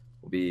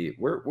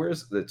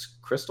where's it's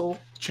Crystal?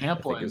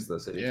 Champlin, I think is the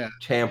city. Yeah,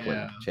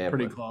 Champlin.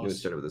 Pretty close. It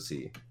started with a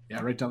C.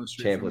 Yeah, right down the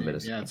street. Champlin,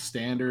 Minnesota. Yeah, it's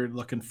Standard.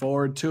 Looking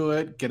forward to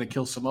it. Gonna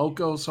kill some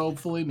Okos,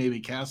 hopefully,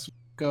 maybe cast some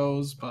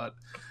Okos, but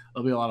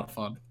it'll be a lot of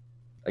fun.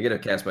 I get to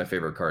cast my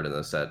favorite card in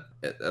the set.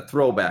 A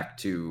throwback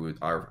to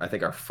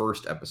our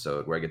first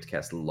episode where I get to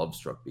cast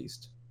Lovestruck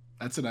Beast.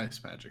 That's a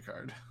nice Magic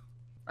card.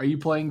 Are you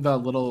playing the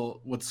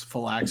little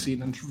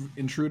Phylaxian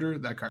Intruder?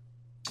 That card.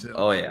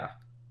 Oh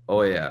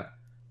yeah.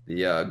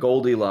 The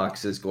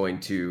Goldilocks is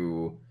going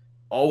to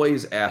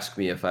always ask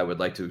me if I would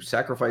like to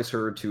sacrifice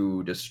her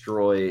to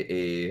destroy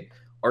a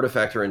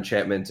artifact or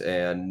enchantment,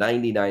 and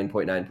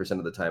 99.9%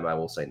 of the time I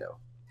will say no.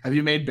 Have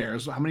you made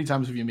bears? How many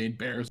times have you made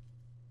bears?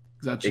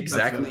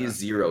 Exactly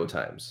 0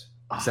 times.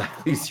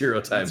 Exactly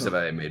 0 times have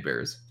I made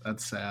bears.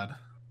 That's sad.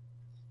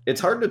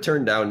 It's hard to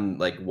turn down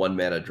like 1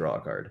 mana draw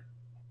card.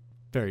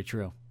 Very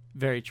true.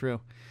 Very true.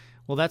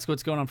 Well, that's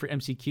what's going on for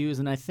MCQs,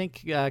 and I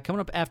think coming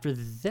up after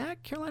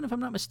that, Caroline, if I'm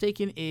not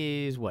mistaken,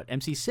 is what,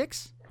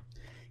 MC6?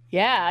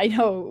 Yeah, I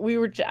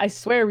know. I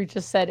swear we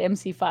just said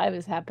MC5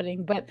 is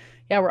happening, but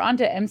yeah, we're on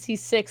to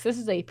MC6. This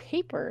is a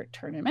paper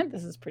tournament.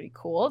 This is pretty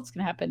cool. It's going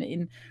to happen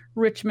in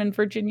Richmond,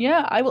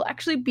 Virginia. I will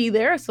actually be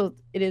there, so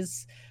it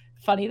is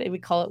funny that we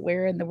call it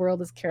Where in the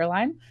World is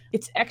Caroline.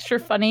 It's extra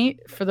funny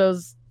for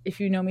those,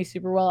 if you know me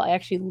super well, I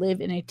actually live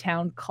in a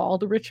town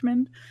called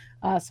Richmond,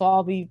 so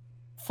I'll be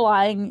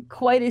flying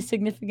quite a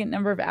significant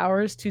number of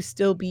hours to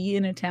still be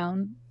in a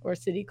town or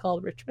city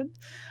called Richmond.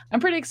 I'm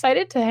pretty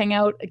excited to hang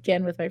out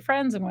again with my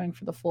friends. I'm going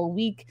for the full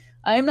week.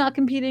 I'm not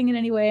competing in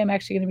any way. I'm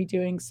actually going to be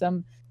doing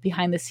some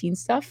behind the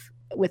scenes stuff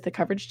with the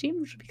coverage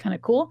team, which would be kind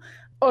of cool.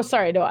 Oh,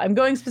 sorry. No, I'm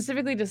going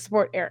specifically to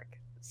support Eric.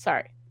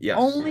 Sorry. Yes.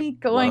 Only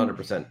going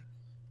 100%.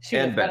 Shoot,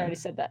 And Ben. I already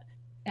said that.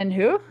 And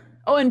who?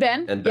 Oh, and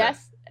Ben. And Ben.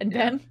 Yes. And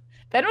Ben.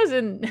 Ben was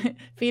in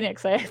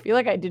Phoenix. I feel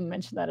like I didn't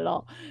mention that at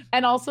all.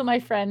 And also my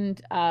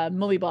friend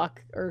Mully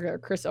Block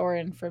or Chris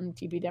Oren from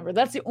TP Denver.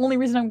 That's the only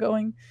reason I'm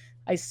going.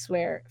 I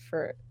swear,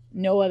 for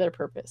no other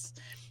purpose.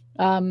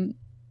 And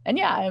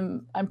yeah,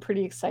 I'm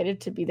pretty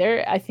excited to be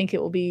there. I think it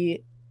will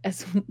be,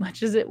 as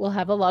much as it will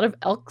have a lot of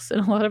elks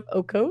and a lot of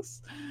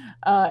okos,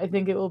 I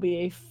think it will be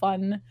a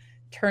fun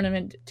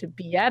tournament to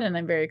be at, and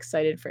I'm very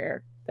excited for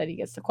Eric that he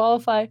gets to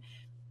qualify.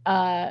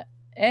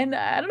 And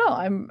I don't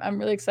know, I'm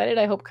really excited.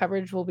 I hope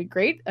coverage will be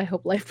great. I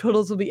hope life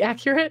totals will be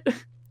accurate.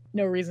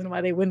 No reason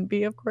why they wouldn't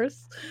be, of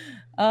course.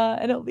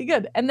 And it'll be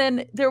good. And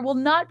then there will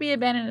not be a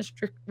ban and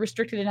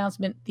restricted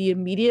announcement the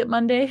immediate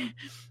Monday,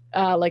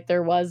 like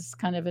there was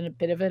kind of in a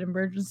bit of an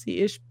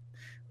emergency-ish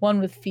one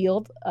with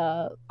Field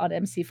on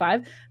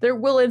MC5. There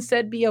will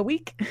instead be a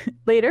week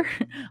later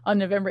on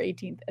November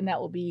 18th, and that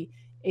will be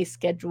a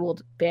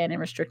scheduled ban and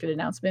restricted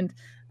announcement.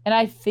 And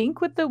I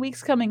think with the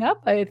weeks coming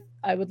up, I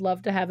would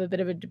love to have a bit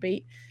of a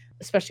debate,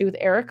 especially with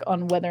Eric,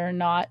 on whether or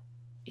not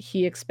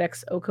he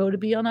expects Oko to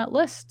be on that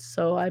list.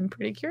 So I'm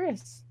pretty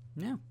curious.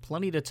 Yeah,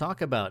 plenty to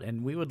talk about,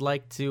 and we would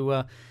like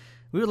to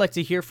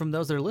hear from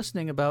those that are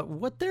listening about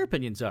what their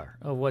opinions are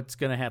of what's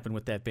going to happen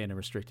with that ban and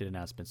restricted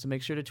announcement. So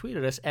make sure to tweet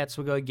at us at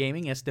Swagoi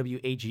Gaming,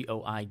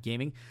 SWAGOI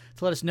Gaming,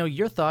 to let us know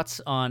your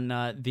thoughts on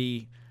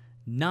the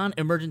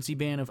non-emergency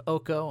ban of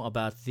Oko,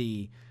 about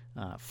the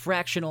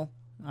fractional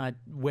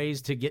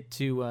ways to get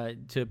to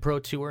Pro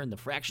Tour and the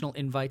fractional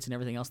invites and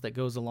everything else that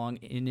goes along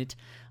in it.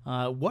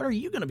 What are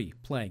you going to be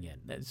playing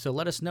in? So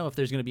let us know if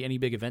there's going to be any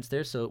big events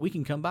there so we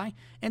can come by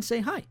and say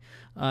hi,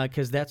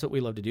 because that's what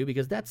we love to do,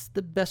 because that's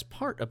the best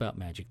part about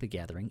Magic the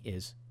Gathering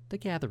is the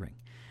gathering.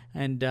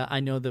 And I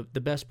know the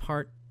best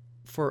part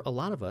for a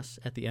lot of us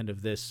at the end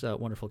of this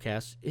wonderful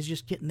cast is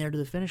just getting there to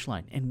the finish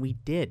line, and we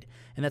did.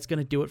 And that's going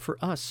to do it for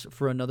us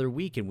for another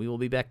week, and we will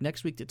be back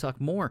next week to talk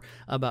more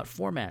about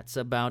formats,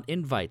 about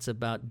invites,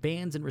 about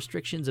bans and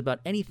restrictions, about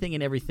anything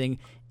and everything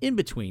in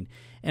between.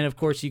 And of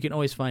course, you can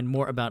always find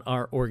more about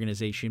our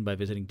organization by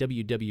visiting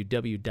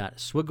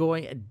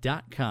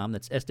www.swagoi.com.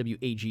 That's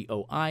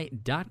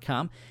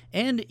SWAGOI.com.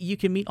 And you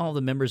can meet all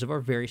the members of our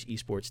various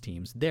esports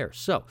teams there.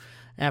 So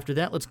after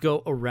that, let's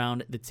go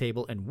around the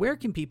table. And where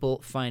can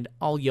people find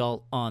all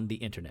y'all on the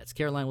internets?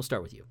 Caroline, we'll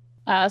start with you.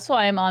 So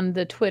I'm on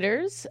the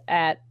Twitters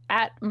at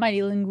Mighty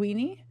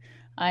Linguini.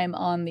 I'm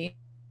on the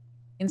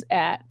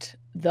at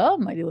the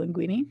Mighty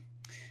Linguini.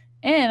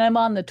 And I'm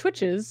on the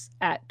Twitches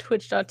at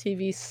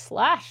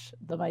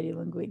twitch.tv/the Mighty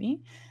Linguini.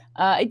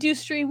 I do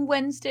stream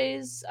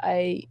Wednesdays.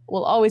 I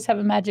will always have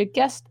a Magic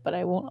guest, but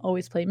I won't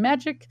always play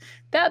Magic.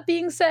 That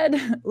being said,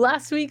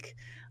 last week,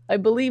 I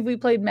believe we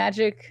played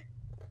Magic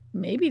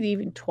maybe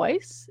even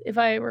twice, if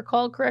I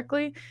recall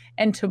correctly.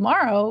 And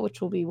tomorrow,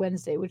 which will be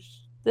Wednesday, which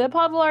the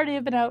pod will already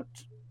have been out,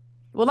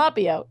 will not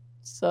be out.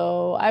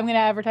 So I'm going to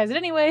advertise it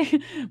anyway,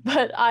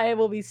 but I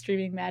will be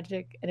streaming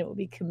Magic, and it will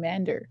be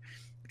Commander,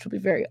 which will be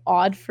very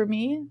odd for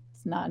me.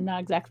 It's not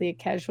exactly a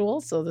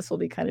casual, so this will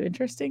be kind of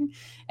interesting.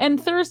 And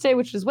Thursday,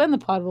 which is when the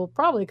pod will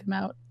probably come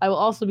out, I will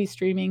also be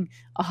streaming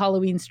a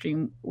Halloween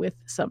stream with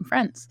some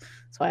friends.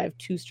 So I have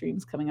 2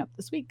 streams coming up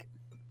this week.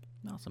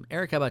 Awesome.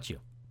 Eric, how about you?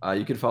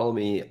 You can follow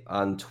me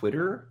on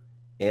Twitter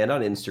and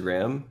on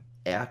Instagram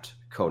at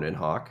Conan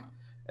Hawk,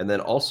 and then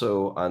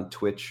also on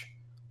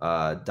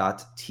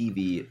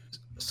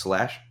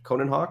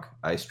Twitch.tv/Conan Hawk.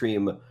 I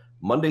stream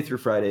Monday through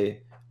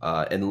Friday,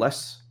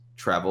 unless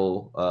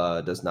travel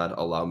does not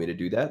allow me to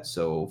do that.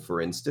 So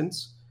for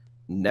instance,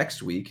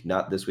 next week,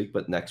 not this week,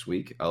 but next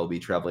week, I'll be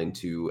traveling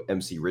to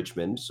MC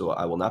Richmond. So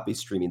I will not be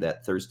streaming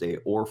that Thursday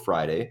or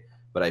Friday,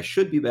 but I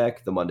should be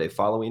back the Monday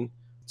following.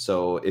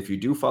 So if you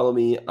do follow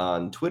me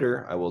on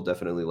Twitter, I will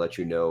definitely let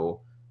you know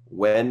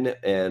when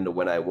and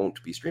when I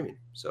won't be streaming.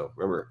 So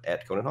remember,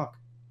 at Conan Hawk.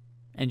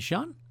 And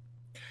Sean?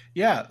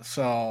 Yeah,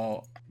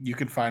 so you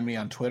can find me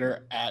on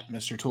Twitter at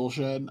Mr.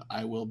 Toolshed.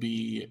 I will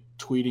be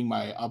tweeting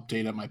my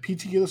update at my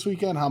PTQ this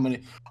weekend.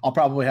 I'll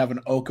probably have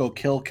an Oko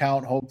kill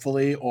count,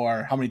 hopefully,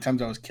 or how many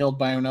times I was killed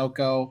by an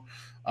Oko,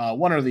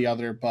 one or the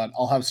other, but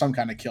I'll have some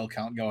kind of kill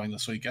count going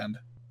this weekend.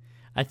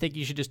 I think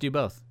you should just do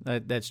both.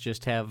 That's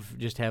just have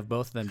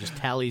both of them, just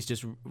tallies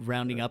just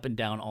rounding up and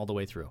down all the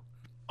way through.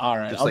 All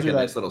right, Just I'll like do a that.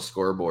 nice little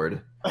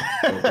scoreboard.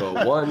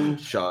 Oko 1,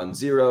 Sean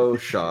 0,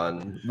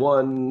 Sean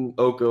 1,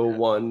 Oko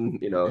 1,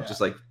 Yeah.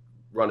 just like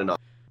running off.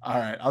 All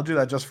right, I'll do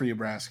that just for you,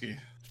 Brasky.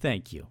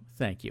 Thank you.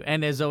 Thank you.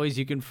 And as always,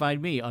 you can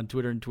find me on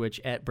Twitter and Twitch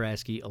at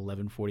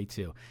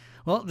Brasky1142.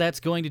 Well, that's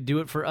going to do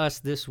it for us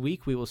this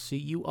week. We will see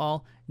you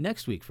all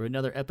next week for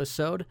another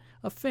episode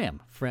of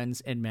Fam,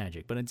 Friends, and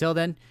Magic. But until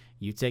then,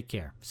 you take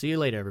care. See you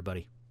later,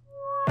 everybody.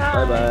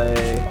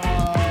 Bye-bye.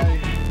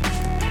 Bye.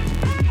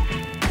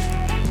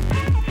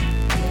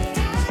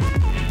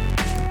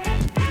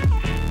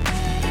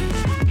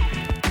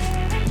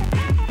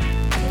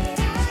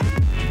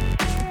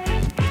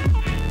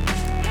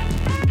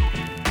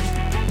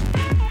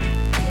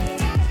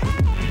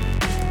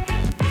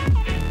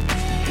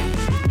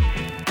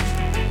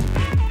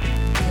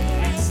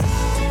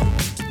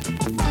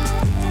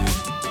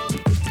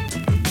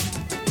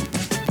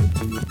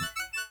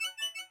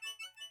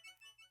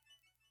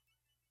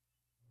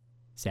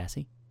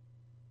 Sassy?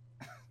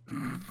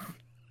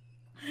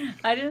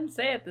 I didn't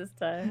say it this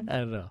time. I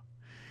don't know.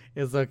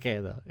 It's okay,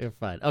 though. You're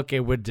fine. Okay,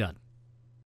 we're done.